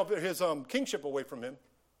take his kingship away from him.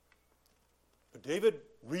 But David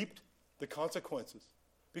reaped the consequences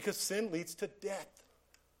because sin leads to death.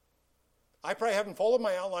 I probably haven't followed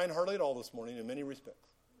my outline hardly at all this morning in many respects.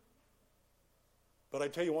 But I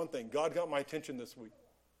tell you one thing, God got my attention this week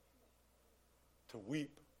to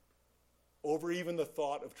weep over even the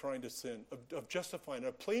thought of trying to sin, of justifying,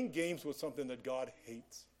 of playing games with something that God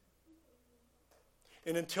hates.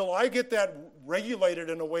 And until I get that regulated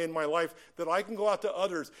in a way in my life that I can go out to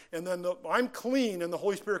others, and then I'm clean and the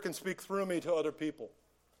Holy Spirit can speak through me to other people.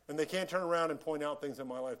 And they can't turn around and point out things in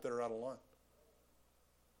my life that are out of line.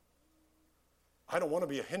 I don't want to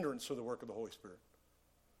be a hindrance to the work of the Holy Spirit.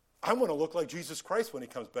 I want to look like Jesus Christ when he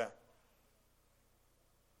comes back.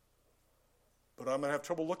 But I'm going to have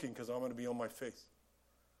trouble looking because I'm going to be on my face.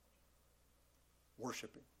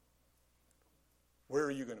 Worshiping. Where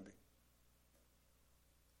are you going to be?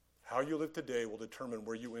 How you live today will determine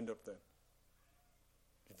where you end up then.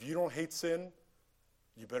 If you don't hate sin,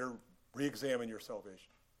 you better re-examine your salvation.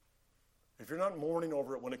 If you're not mourning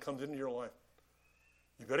over it when it comes into your life,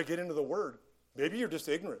 you better get into the Word. Maybe you're just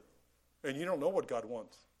ignorant and you don't know what God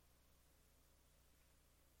wants.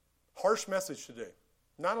 Harsh message today.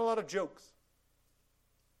 Not a lot of jokes.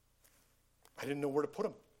 I didn't know where to put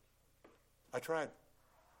them. I tried.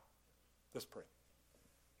 Let's pray.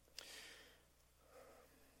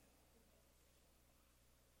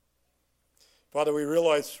 Father, we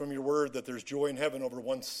realize from your word that there's joy in heaven over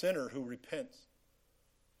one sinner who repents.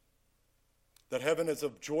 That heaven is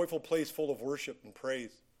a joyful place full of worship and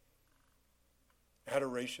praise,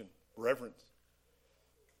 adoration, reverence.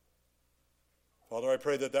 Father, I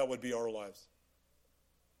pray that that would be our lives.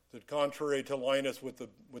 That contrary to Linus with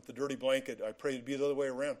the dirty blanket, I pray it'd be the other way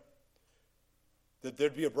around. That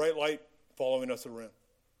there'd be a bright light following us around.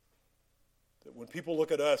 That when people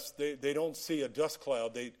look at us, they don't see a dust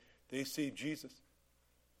cloud, they see Jesus.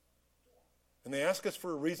 And they ask us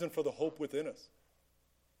for a reason for the hope within us.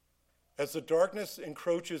 As the darkness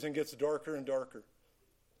encroaches and gets darker and darker,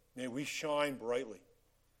 may we shine brightly.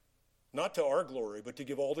 Not to our glory, but to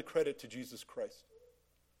give all the credit to Jesus Christ.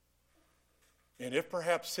 And if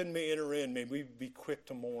perhaps sin may enter in, may we be quick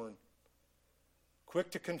to mourn,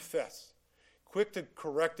 quick to confess, quick to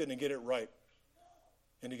correct it and get it right,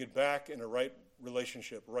 and to get back in a right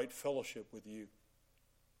relationship, right fellowship with you.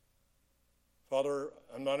 Father,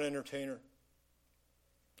 I'm not an entertainer.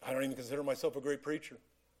 I don't even consider myself a great preacher.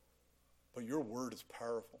 But your word is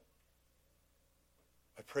powerful.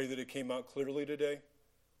 I pray that it came out clearly today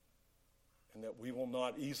and that we will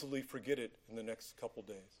not easily forget it in the next couple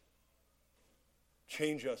days.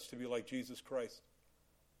 Change us to be like Jesus Christ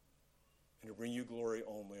and to bring you glory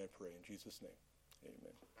only, I pray. In Jesus' name,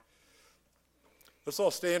 amen. Let's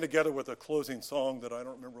all stand together with a closing song that I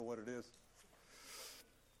don't remember what it is.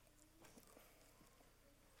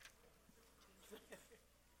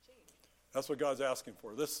 That's what God's asking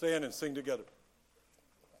for. Let's stand and sing together.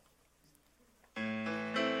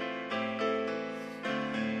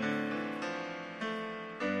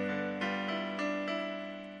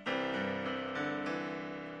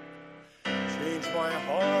 Change my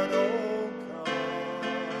heart, oh God,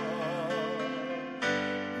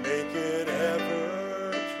 make it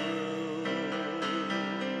ever true.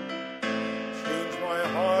 Change my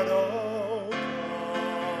heart, oh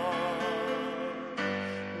God,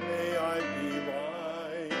 may I be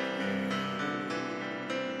like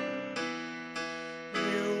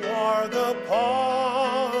you. You are the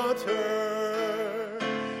potter,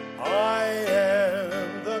 I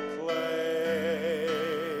am the clay.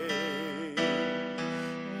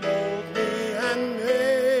 Mold me and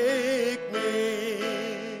make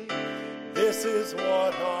me, this is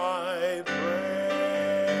what I pray.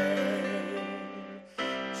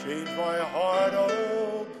 Change my heart,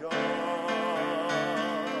 oh God,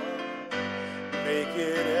 make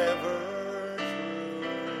it ever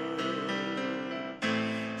true.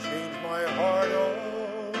 Change my heart,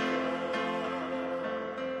 oh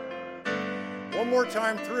God. One more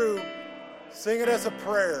time through, sing it as a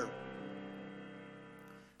prayer.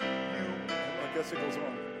 I guess it goes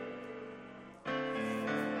on.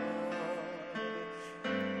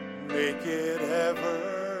 Make it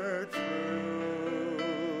ever true.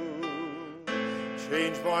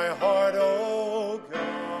 Change my heart, oh God.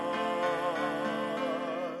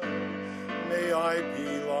 May I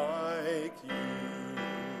be like you.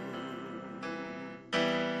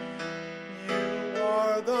 You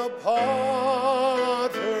are the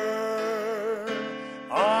potter,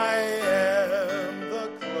 I am the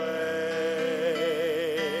clay.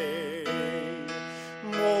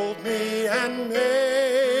 Mold me and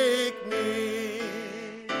make me,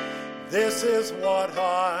 this is what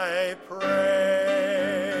I pray.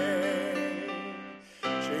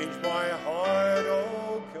 Change my heart,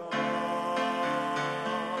 oh God,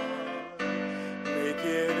 make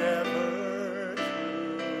it ever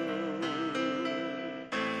true.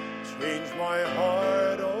 Change my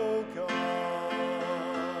heart, oh God,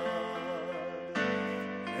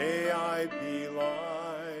 may I be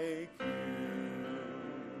like you.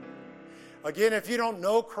 Again, if you don't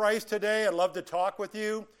know Christ today, I'd love to talk with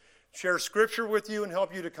you, share scripture with you, and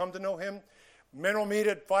help you to come to know him. Men will meet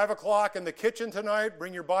at 5 o'clock in the kitchen tonight.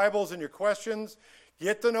 Bring your Bibles and your questions.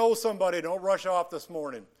 Get to know somebody. Don't rush off this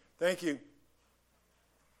morning. Thank you.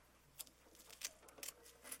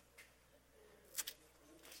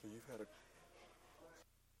 So you've had a